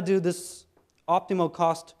I got to do this optimal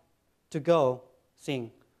cost to go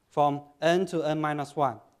thing from n to n minus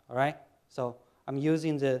 1. All right? So I'm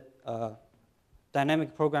using the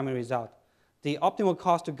dynamic programming result. The optimal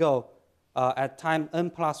cost to go at time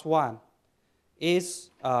n plus 1 is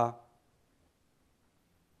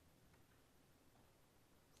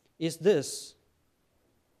this.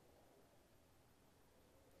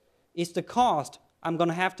 Is the cost I'm going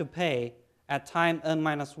to have to pay at time n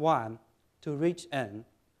minus 1 to reach n,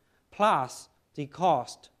 plus the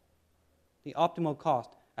cost, the optimal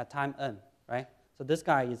cost at time n, right? So this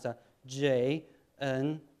guy is a j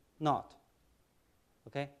n naught,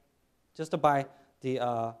 okay? Just by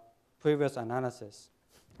the previous analysis,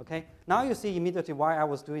 okay? Now you see immediately why I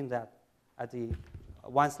was doing that at the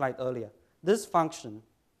one slide earlier. This function,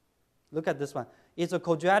 look at this one, it's a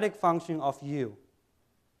quadratic function of u,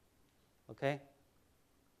 okay,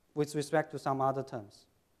 with respect to some other terms.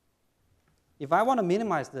 If I want to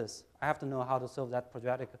minimize this, I have to know how to solve that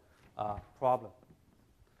quadratic problem.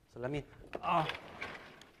 So let me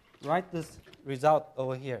write this result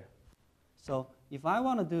over here. So if I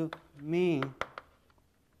want to do mean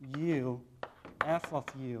u, f of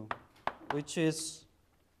u, which is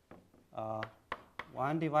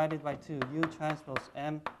 1 divided by 2, u transpose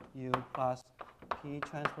mu plus p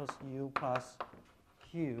transpose u plus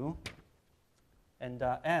q, and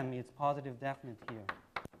m is positive definite here.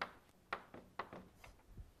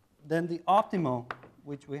 Then the optimal,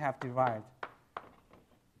 which we have derived,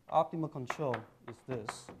 optimal control is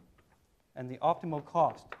this. And the optimal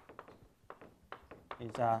cost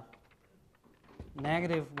is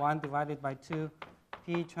negative 1 divided by 2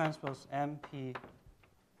 p transpose mp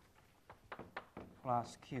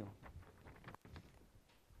plus q.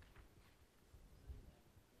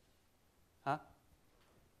 Huh?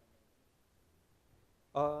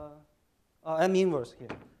 M inverse here.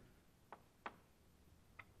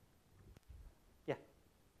 Yeah.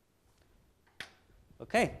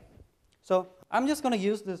 Okay. So I'm just going to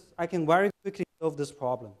use this. I can very quickly solve this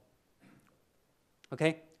problem.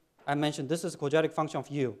 Okay. I mentioned this is a quadratic function of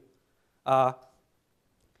u.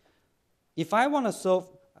 If I want to solve,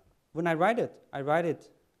 when I write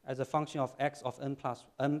it as a function of x of n plus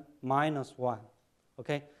n minus 1.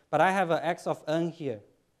 Okay. But I have an x of n here.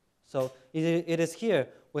 So it is here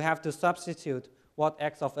we have to substitute what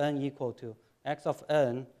x of n equal to. X of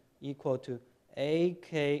n equal to n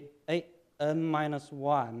minus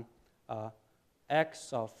 1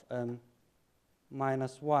 x of n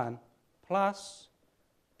minus 1 plus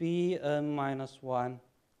bn minus 1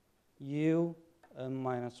 u n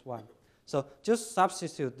minus 1. So just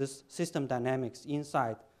substitute this system dynamics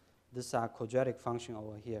inside this quadratic function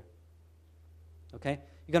over here. Okay,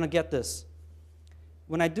 you're going to get this.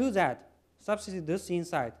 When I do that, substitute this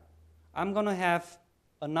inside, I'm going to have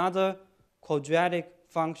another quadratic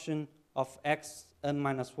function of xn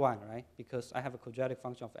minus 1, right? Because I have a quadratic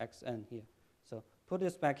function of xn here. So put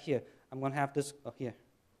this back here. I'm going to have this here.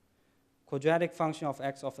 Quadratic function of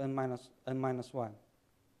x of n minus 1.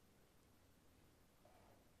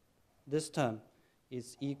 This term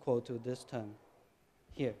is equal to this term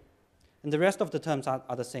here. And the rest of the terms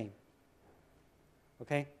are the same.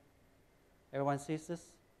 Okay? Everyone sees this?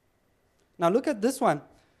 Now look at this one.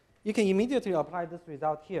 You can immediately apply this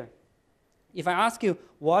result here. If I ask you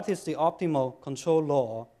what is the optimal control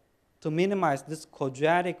law to minimize this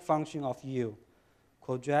quadratic function of u,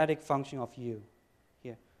 quadratic function of u,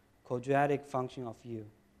 here, quadratic function of u,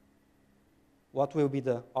 what will be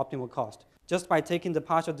the optimal cost? Just by taking the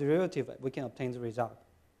partial derivative, we can obtain the result.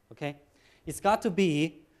 Okay? It's got to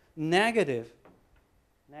be negative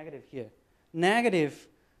here, negative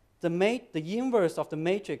the inverse of the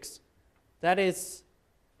matrix that is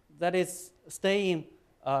staying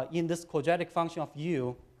in this quadratic function of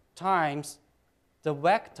u times the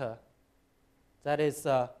vector that is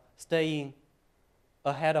staying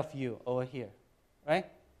ahead of u over here, right?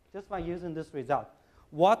 Just by using this result,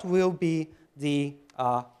 what will be the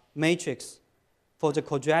matrix for the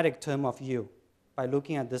quadratic term of u by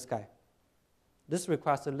looking at this guy? This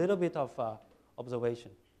requires a little bit of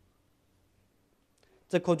observation.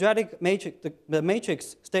 The quadratic matrix, the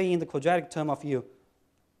matrix staying in the quadratic term of u,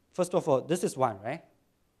 first of all, this is 1, right?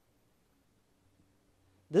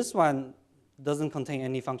 This one doesn't contain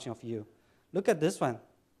any function of u. Look at this one.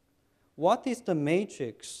 What is the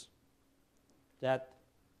matrix that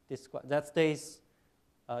stays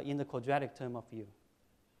in the quadratic term of u?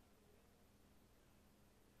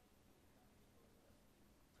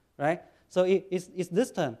 Right? So it's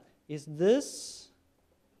this term. It's this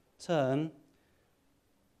term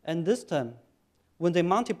and this term. When they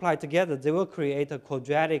multiply together, they will create a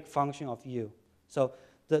quadratic function of u. So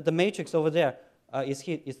the matrix over there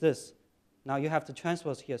is this. Now you have to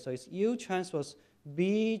transpose here. So it's u transpose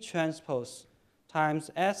b transpose times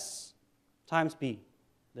s times b,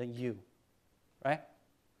 then u, right?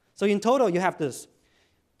 So in total, you have this.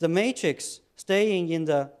 The matrix staying in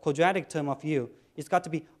the quadratic term of u, it's got to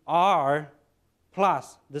be R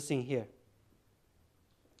plus this thing here.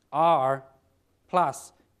 R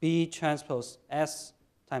plus B transpose S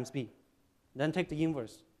times B. Then take the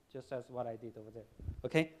inverse, just as what I did over there.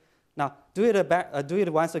 Okay? Now, do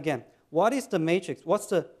it once again. What is the matrix? What's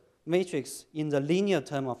the matrix in the linear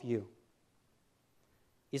term of U?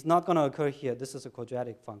 It's not going to occur here. This is a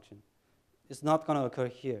quadratic function. It's not going to occur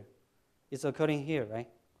here. It's occurring here, right?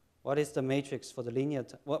 What is the matrix for the linear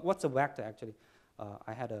term? What's a vector, actually?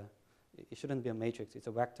 It shouldn't be a matrix. It's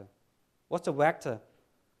a vector. What's a vector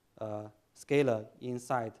scalar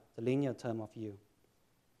inside the linear term of U?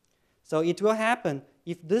 So it will happen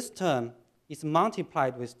if this term is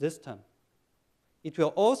multiplied with this term. It will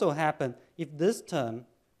also happen if this term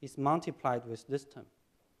is multiplied with this term,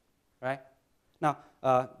 right? Now,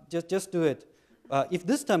 just do it. If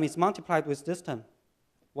this term is multiplied with this term,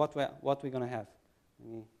 what we're going to have?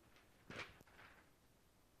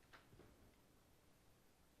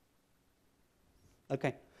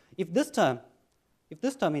 Okay, if this term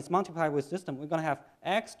is multiplied with this term, we're going to have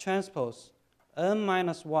x transpose n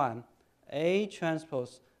minus 1, a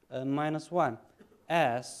transpose n minus 1,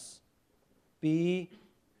 s b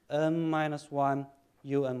n minus 1,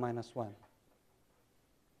 u n minus 1.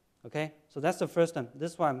 Okay, so that's the first term.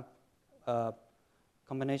 This one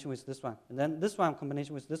combination with this one. And then this one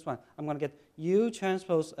combination with this one. I'm going to get u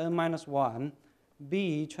transpose n minus 1,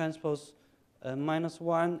 b transpose n minus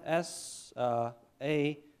 1, s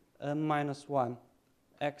a n minus 1,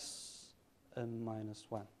 x n minus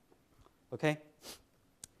 1. Okay?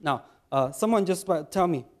 Now, someone just tell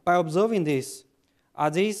me, by observing this,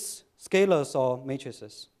 are these scalars or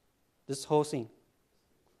matrices? This whole thing.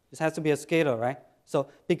 This has to be a scalar, right? So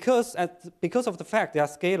because of the fact they are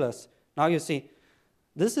scalars, now you see,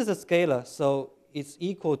 this is a scalar, so it's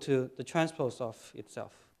equal to the transpose of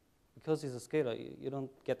itself. Because it's a scalar, you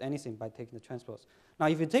don't get anything by taking the transpose. Now,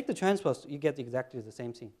 if you take the transpose, you get exactly the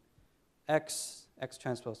same thing. X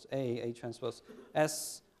transpose, A transpose,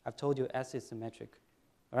 S, I've told you S is symmetric,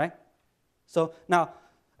 all right? So now,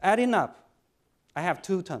 adding up, I have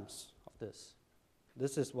two terms of this.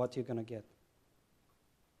 this is what you're going to get.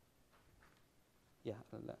 Yeah,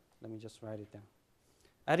 let me just write it down.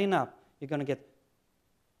 Adding up, you're going to get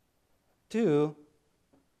 2.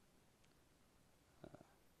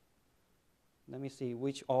 Let me see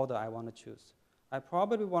which order I want to choose. I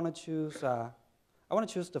probably want to choose, I want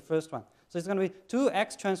to choose the first one. So it's going to be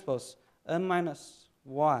 2x transpose n minus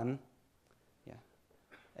 1, yeah,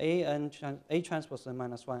 A transpose n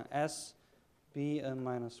minus 1, S B n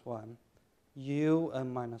minus 1, U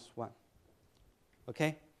n minus 1.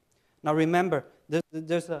 Okay? Now remember,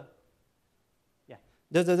 there's a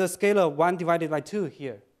scalar 1 divided by 2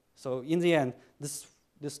 here. So in the end, this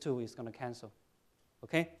 2 is going to cancel.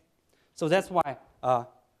 Okay? So that's why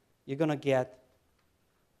you're going to get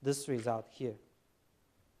this result here.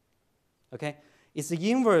 Okay? It's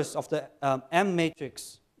the inverse of the M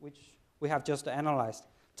matrix, which we have just analyzed,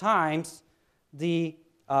 times the,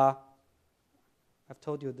 I've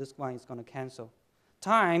told you this one is going to cancel,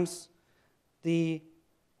 times the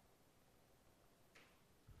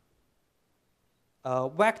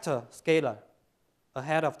vector scalar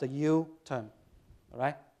ahead of the U term. All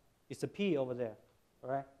right? It's a P over there. All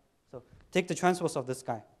right? So take the transpose of this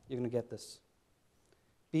guy. You're going to get this.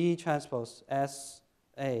 B transpose S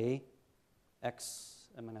A X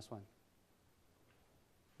n minus 1.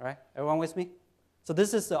 All right? Everyone with me? So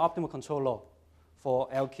this is the optimal control law for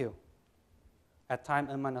LQ at time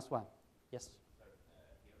n minus 1. Yes? Sir, here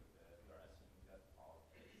you are assuming that all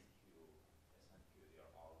S, Q, S and Q, they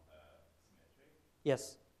are all symmetric.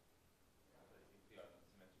 Yes. But if they are not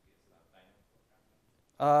symmetric, it's not dynamic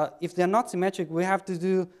programming. If they're not symmetric, we have to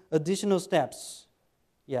do additional steps.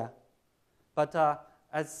 Yeah. But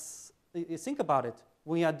as you think about it,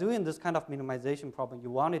 when you are doing this kind of minimization problem, you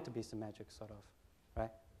want it to be symmetric, sort of, right?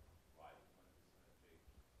 Why do you want it to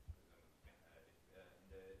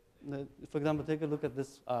be symmetric? For example, take a look at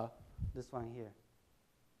this, this one here.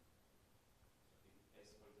 If S, for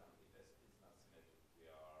example, if S is not symmetric, we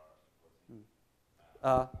are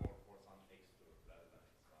importing force on X2 rather than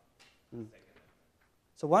X1. Second element.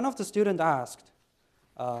 So one of the students asked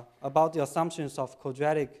about the assumptions of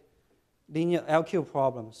quadratic linear LQ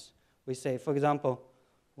problems. We say, for example,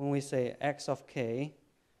 when we say x of k,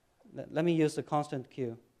 let me use the constant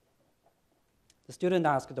q. The student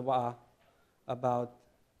asked about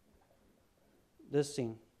this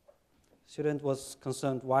thing. The student was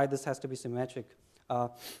concerned why this has to be symmetric.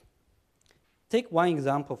 Take one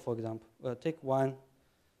example, for example. Take one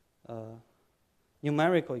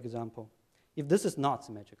numerical example. If this is not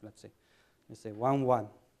symmetric, let's say 1, 1,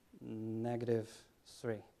 negative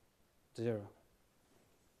 3, 0.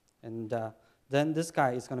 And then this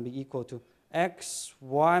guy is going to be equal to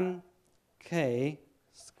x1k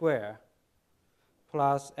squared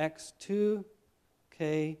plus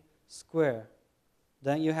x2k squared.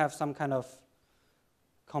 Then you have some kind of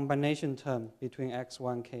combination term between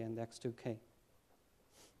x1k and x2k.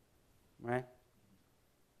 Right?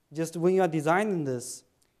 Just when you are designing this,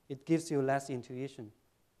 it gives you less intuition.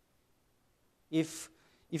 If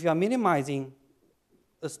you are minimizing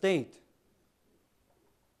a state,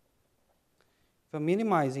 if you're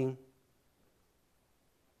minimizing,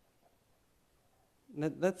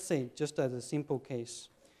 let's say just as a simple case,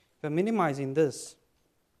 if you're minimizing this,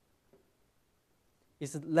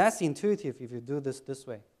 it's less intuitive if you do this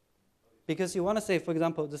way. Because you want to say, for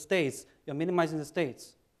example, the states, you're minimizing the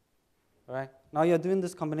states. All right? Now you're doing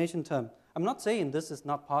this combination term. I'm not saying this is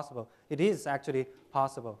not possible. It is actually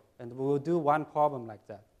possible. And we will do one problem like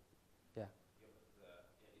that. Yeah. It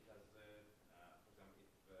has, for example,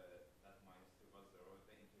 if that minus 2 was 0,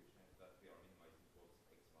 the intuition is that we are minimizing both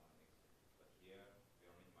x1 and x2. But here, we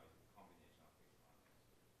are minimizing the combination of x1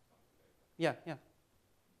 and x2, something like that. Yeah.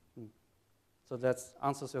 So that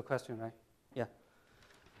answers your question, right? Yeah.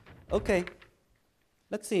 Okay.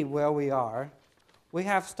 Let's see where we are. We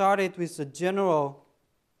have started with the general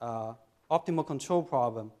optimal control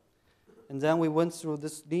problem. And then we went through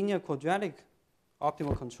this linear quadratic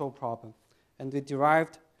optimal control problem. And we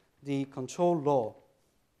derived the control law.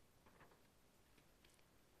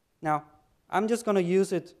 Now, I'm just going to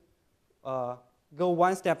use it, go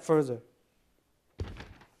one step further.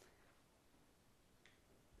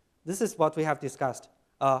 This is what we have discussed.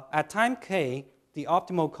 At time k, the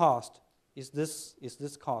optimal cost is this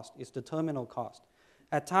cost, is the terminal cost.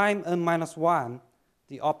 At time n minus 1,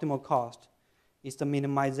 the optimal cost is the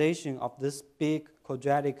minimization of this big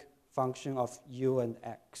quadratic function of u and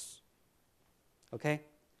x. Okay?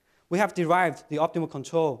 We have derived the optimal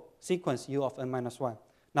control sequence u of n minus 1.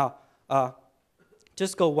 Now,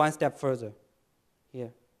 just go one step further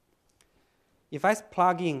here. If I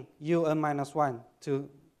plug in u n minus 1 to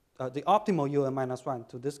the optimal u n minus 1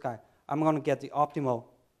 to this guy, I'm going to get the optimal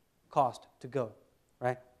cost to go,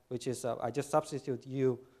 right? Which is, I just substitute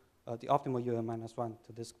u, the optimal un minus 1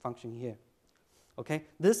 to this function here. Okay,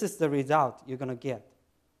 this is the result you're going to get.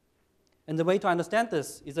 And the way to understand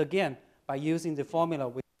this is, again, by using the formula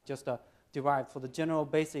we just derived for the general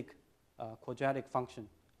basic quadratic function.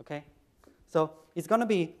 Okay, so it's going to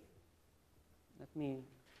be, let me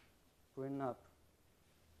bring up.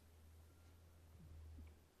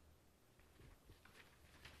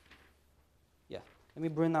 Yeah, let me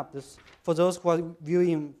bring up this. For those who are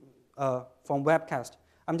viewing from webcast,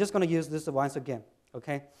 I'm just going to use this once again.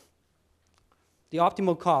 Okay, the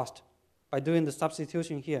optimal cost by doing the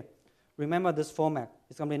substitution here. Remember this format.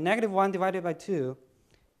 It's going to be -1 divided by 2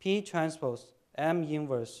 P transpose M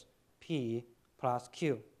inverse P plus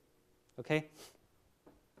Q. Okay?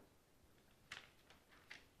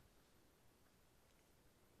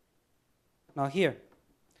 Now here,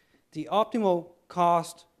 the optimal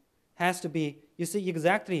cost has to be, you see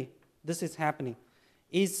exactly this is happening.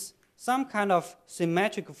 It's some kind of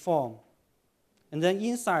symmetric form. And then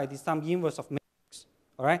inside is some inverse of matrix.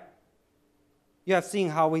 All right? You have seen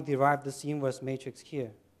how we derive this inverse matrix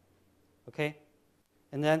here. Okay?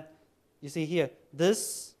 And then you see here,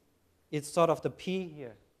 this is sort of the P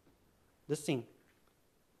here. This thing.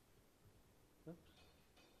 Oops.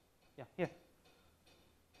 Yeah, here.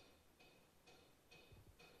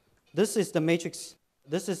 This is the matrix.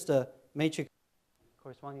 This is the matrix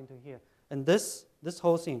corresponding to here. And this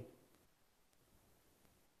whole thing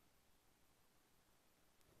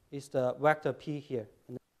is the vector P here.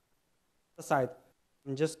 And on the side,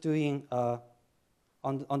 I'm just doing,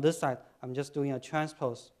 on this side, I'm just doing a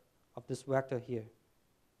transpose of this vector here.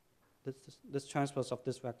 This transpose of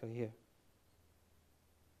this vector here.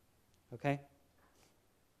 Okay?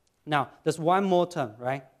 Now, there's one more term,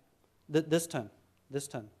 right? This term.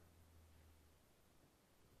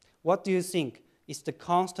 What do you think is the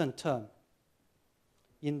constant term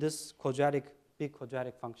in this big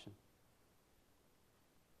quadratic function?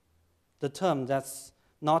 The term that's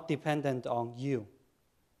not dependent on u.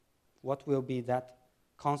 What will be that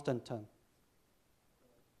constant term?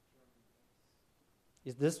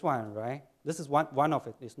 Is this one, right? This is one of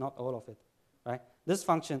it. It's not all of it, right? This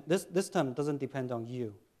function, this term doesn't depend on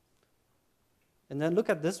u. And then look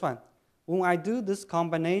at this one. When I do this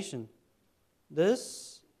combination,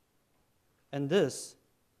 this and this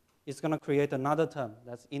is going to create another term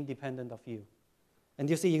that's independent of u. And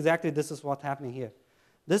you see exactly this is what's happening here.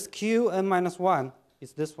 This Qn minus 1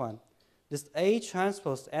 is this one. This A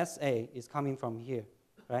transpose SA is coming from here,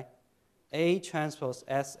 right? A transpose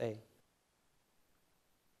SA.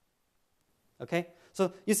 Okay?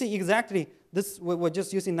 So you see exactly this, we're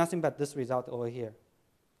just using nothing but this result over here.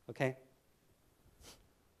 Okay?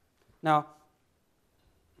 Now,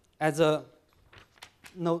 as a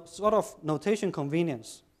sort of notation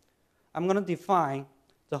convenience, I'm going to define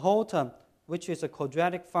the whole term, which is a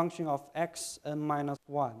quadratic function of xn minus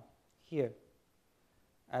 1 here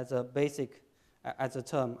as a basic, as a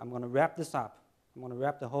term. I'm going to wrap this up. I'm going to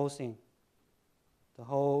wrap the whole thing, the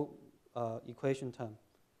whole equation term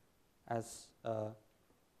as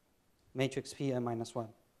matrix Pn minus 1.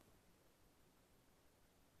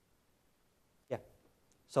 Yeah.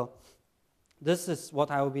 So this is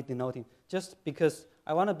what I will be denoting, just because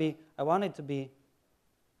I want it to be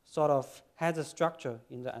sort of has a structure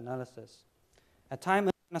in the analysis. At time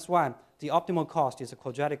n minus 1, the optimal cost is a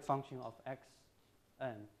quadratic function of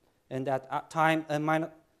xn. And at time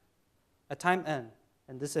n,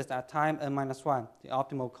 and this is at time n minus 1, the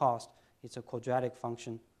optimal cost is a quadratic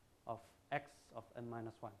function of x of n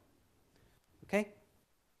minus 1. Okay?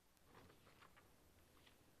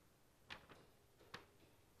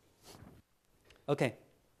 Okay.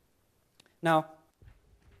 Now,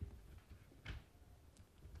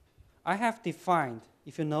 I have defined,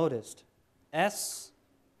 if you noticed, S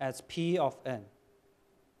as P of n.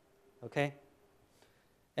 Okay?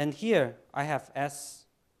 And here I have S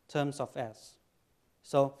terms of S.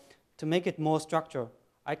 So to make it more structured,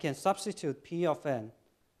 I can substitute P of n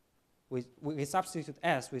we substitute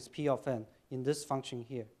S with P of n in this function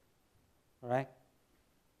here. All right?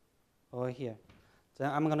 Over here.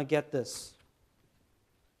 Then I'm going to get this.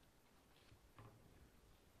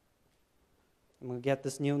 I'm going to get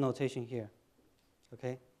this new notation here.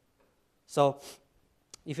 Okay? So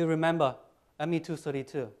if you remember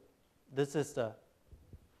ME232, this is the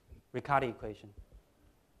Riccati equation.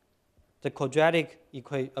 The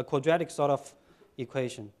quadratic sort of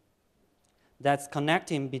equation that's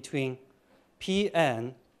connecting between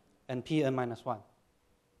Pn and Pn minus 1.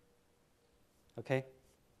 Okay?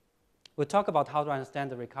 We'll talk about how to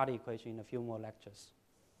understand the Riccati equation in a few more lectures.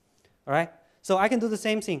 All right? So I can do the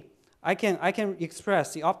same thing. I can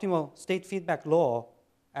express the optimal state feedback law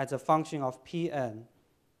as a function of Pn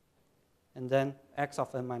and then x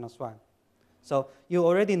of n minus 1. So you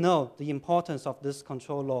already know the importance of this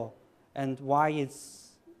control law and why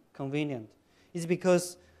it's convenient. It's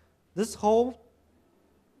because this whole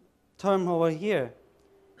term over here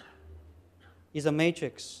is a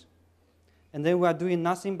matrix. And then we are doing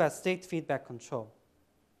nothing but state feedback control.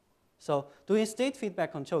 So doing state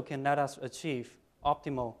feedback control can let us achieve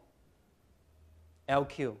optimal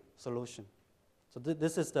LQ solution. So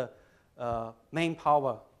this is the main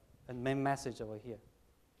power and main message over here.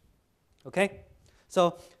 Okay?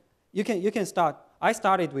 So you can start. I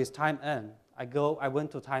started with time n. I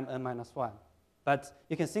went to time n minus 1. But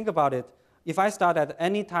you can think about it. If I start at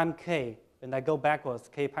any time k and I go backwards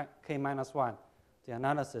k minus 1, the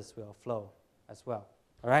analysis will flow as well.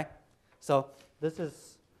 All right? So this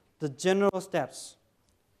is the general steps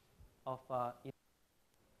of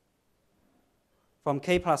from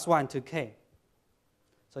k plus 1 to k.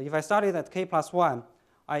 So if I started at k plus 1,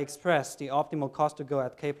 I express the optimal cost to go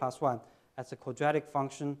at k plus 1 as a quadratic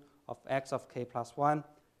function of x of k plus 1,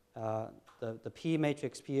 the P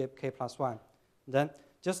matrix P k plus 1. Then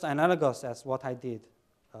just analogous as what I did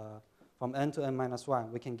from n to n minus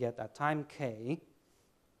 1, we can get at time k,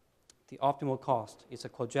 the optimal cost is a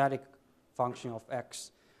quadratic function of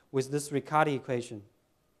x with this Riccati equation,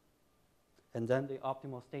 and then the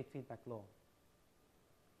optimal state feedback law.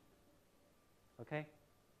 Okay?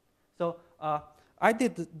 So I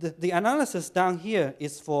did the analysis down here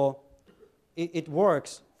is for, it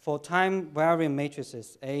works for time varying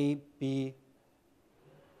matrices A, B,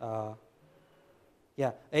 A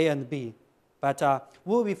and B. But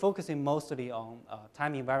we'll be focusing mostly on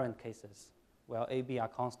time invariant cases where A, B are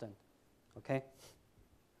constant. Okay?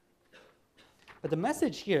 But the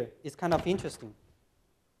message here is kind of interesting.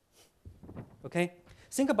 Okay?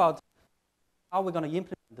 Think about how we're going to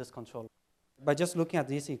implement this controller. By just looking at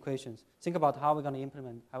these equations, think about how we're going to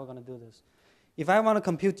implement, how we're going to do this. If I want to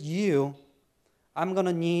compute U, I'm going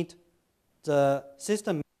to need the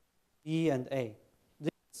system B and A.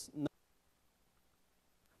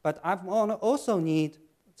 But I also need,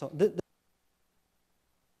 so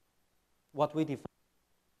what we define.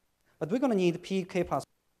 But we're going to need pk plus 1.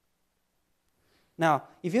 Now,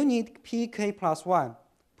 if you need pk plus 1,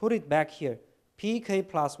 put it back here. Pk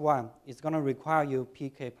plus 1 is going to require you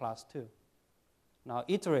pk plus 2. Now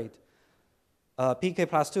iterate. Pk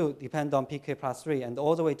plus 2 depend on pk plus 3 and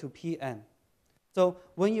all the way to Pn. So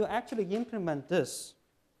when you actually implement this,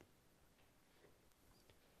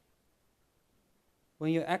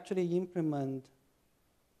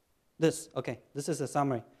 okay, this is a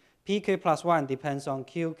summary. Pk plus 1 depends on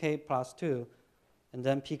Qk plus 2, and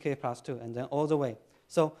then Pk plus 2, and then all the way.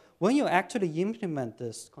 So when you actually implement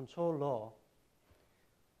this control law,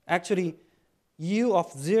 actually U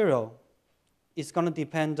of 0 is going to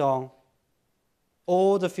depend on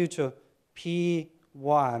all the future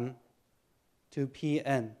P1 to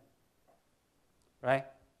Pn, right?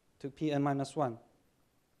 To Pn minus 1,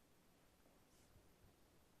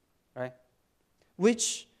 right?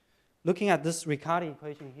 Which, looking at this Riccati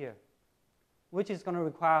equation here, which is going to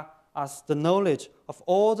require us the knowledge of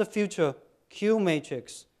all the future Q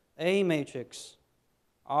matrix, A matrix,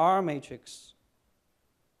 R matrix.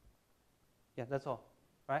 Yeah, that's all,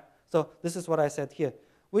 right? So this is what I said here,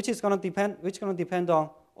 which is going to depend on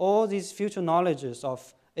all these future knowledges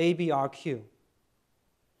of A, B, R, Q.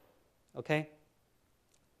 Okay?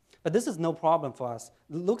 But this is no problem for us.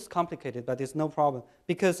 It looks complicated, but it's no problem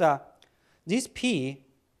because these P,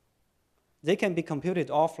 they can be computed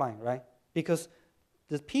offline, right? Because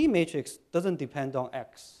the P matrix doesn't depend on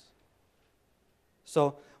X.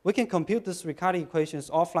 So we can compute this Riccati equations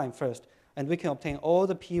offline first, and we can obtain all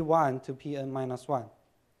the P1 to Pn minus 1.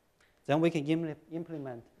 Then we can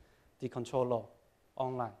implement the control law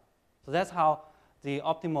online. So that's how the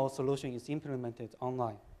optimal solution is implemented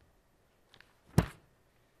online.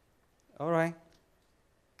 All right.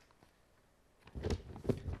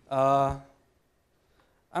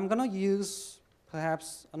 I'm going to use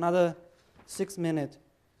perhaps another 6 minutes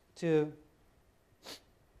to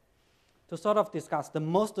sort of discuss the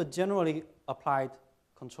most generally applied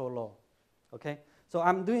control law. Okay? So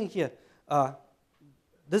I'm doing here,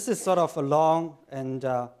 this is sort of a long and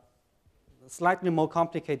slightly more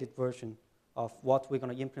complicated version of what we're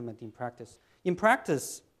going to implement in practice. In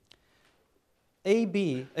practice,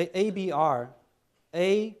 ABR,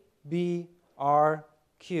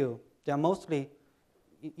 Q, they are mostly,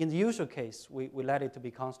 in the usual case, we let it to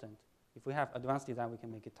be constant. If we have advanced design, we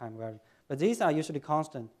can make it time varying. But these are usually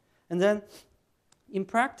constant. And then in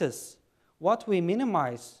practice, what we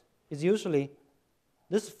minimize is usually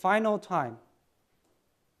this final time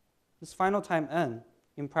n,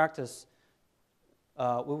 in practice,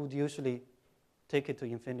 we would usually take it to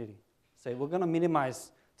infinity. Say we're going to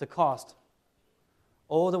minimize the cost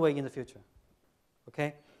all the way in the future.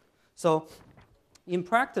 Okay? So in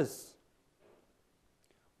practice,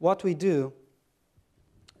 what we do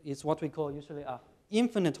is what we call usually a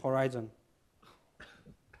infinite horizon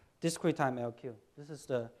discrete time LQ. This is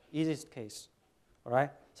the easiest case. All right?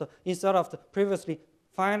 So instead of the previously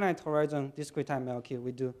finite horizon discrete time LQ,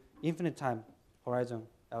 we do infinite time horizon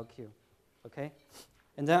LQ. Okay?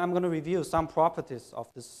 And then I'm going to review some properties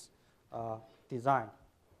of this design.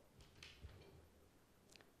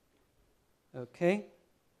 Okay?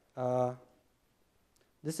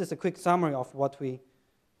 This is a quick summary of what we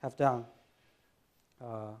have done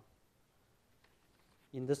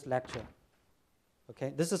in this lecture.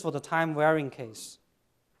 Okay? This is for the time varying case.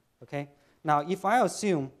 Okay? Now, if I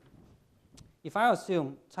assume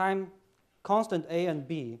time constant A and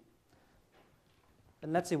B,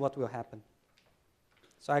 then let's see what will happen.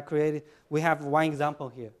 So we have one example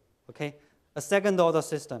here. Okay? A second order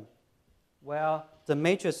system where the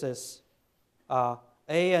matrices A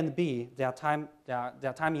and B, they are time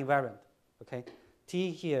invariant. Okay?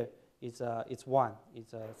 T here is 1.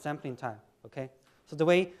 It's a sampling time. Okay?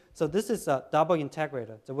 So this is a double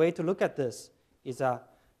integrator. The way to look at this is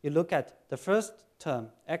you look at the first term,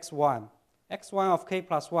 x1. x1 of k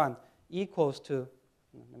plus 1 equals to,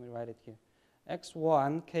 let me write it here.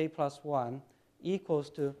 x1 k plus 1 equals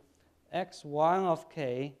to x1 of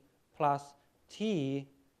k plus t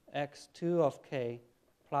x2 of k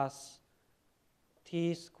plus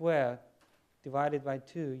t squared divided by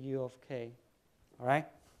 2 u of k. All right?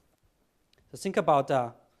 So think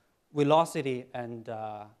about velocity and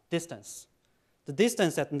distance. The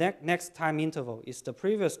distance at next time interval is the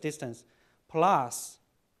previous distance plus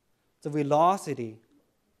the velocity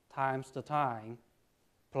times the time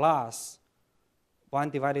plus 1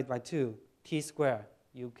 divided by 2 t squared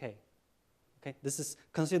uk. Okay?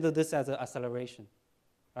 Consider this as an acceleration.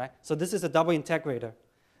 Right? So this is a double integrator.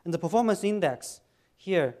 And the performance index,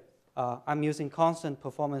 here I'm using constant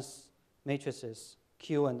performance matrices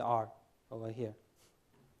Q and R over here.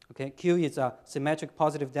 Okay? Q is a symmetric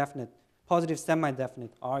positive definite, positive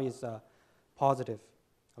semi-definite. R is positive.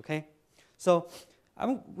 Okay? So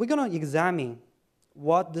we're going to examine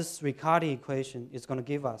what this Riccardi equation is going to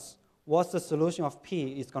give us. What's the solution of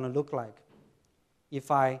P is going to look like if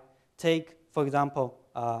I take, for example,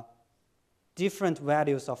 different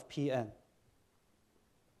values of Pn.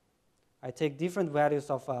 I take different values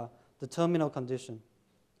of the terminal condition.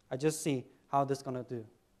 I just see how this is going to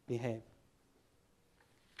behave.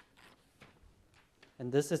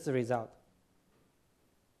 And this is the result.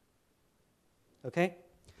 Okay?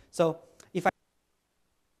 So if I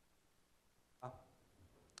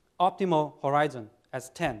optimal horizon as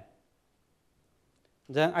 10,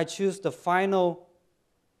 then I choose the final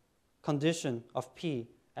condition of P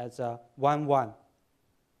as 1, 1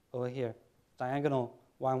 over here, diagonal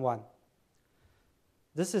 1, 1.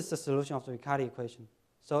 This is the solution of the Riccardi equation.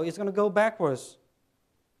 So it's going to go backwards.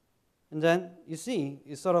 And then you see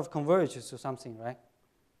it sort of converges to something, right?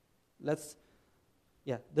 This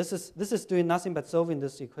is doing nothing but solving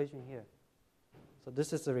this equation here. So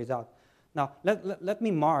this is the result. Now let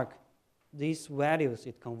me mark these values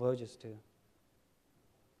it converges to.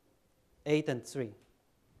 8 and 3.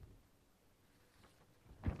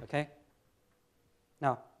 Okay?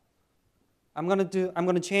 Now I'm going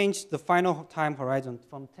to change the final time horizon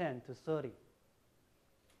from 10 to 30.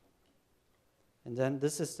 And then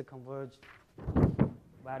this is the converged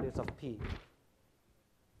values of P.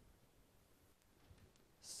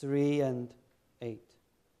 3 and 8.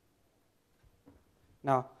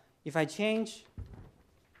 Now, if I keep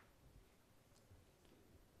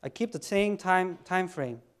the same time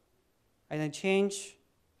frame, and I change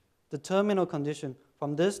the terminal condition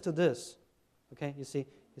from this to this. Okay, you see,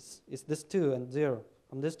 it's this 2 and 0,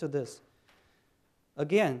 from this to this.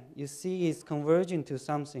 Again, you see it's converging to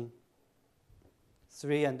something,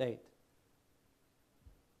 3 and 8.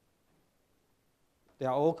 They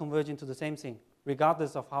are all converging to the same thing,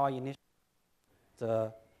 regardless of how I initialize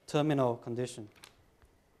the terminal condition.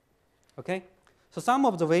 Okay? So some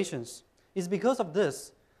observations is because of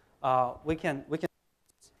this, we can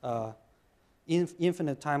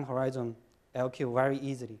infinite time horizon LQ very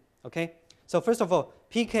easily. Okay? So first of all,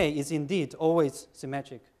 PK is indeed always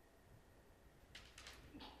symmetric.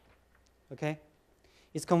 Okay?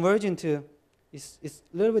 It's converging to, it's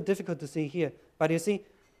a little bit difficult to see here, but you see,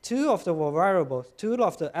 two of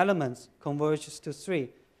the elements converges to 3,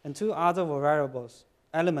 and two other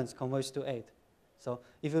elements converge to 8. So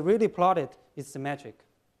if you really plot it, it's symmetric.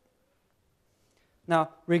 Now,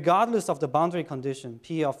 regardless of the boundary condition,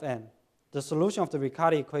 P of n, the solution of the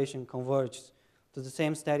Riccati equation converges to the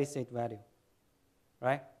same steady state value,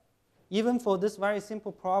 right? Even for this very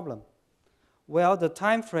simple problem, well, the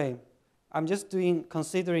time frame, I'm just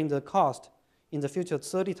considering the cost in the future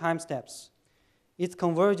 30 time steps. It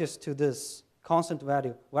converges to this constant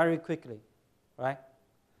value very quickly, right?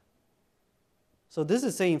 So this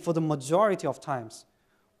is saying for the majority of times,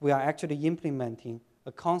 we are actually implementing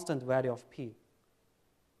a constant value of P.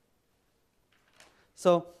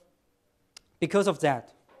 So because of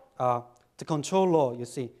that, the control law, you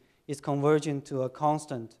see, is converging to a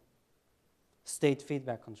constant state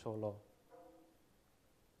feedback control law.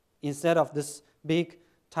 Instead of this big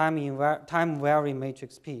time-varying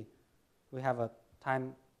matrix P, we have a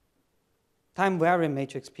time-varying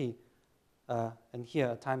matrix P, and here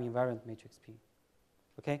a time-invariant matrix P.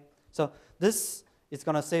 Okay? So this is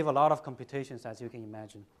going to save a lot of computations, as you can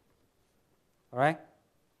imagine. All right?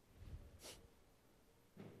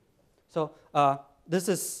 So this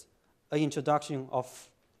is an introduction of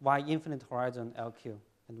why infinite horizon LQ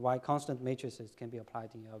and why constant matrices can be applied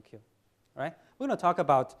in LQ. All right? We're going to talk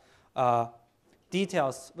about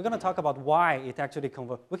details. We're going to talk about why it actually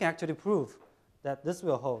converges. We can actually prove that this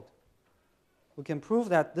will hold. We can prove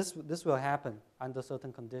that this will happen under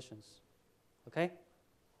certain conditions. Okay?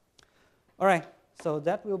 All right. So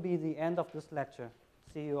that will be the end of this lecture.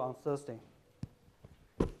 See you on Thursday.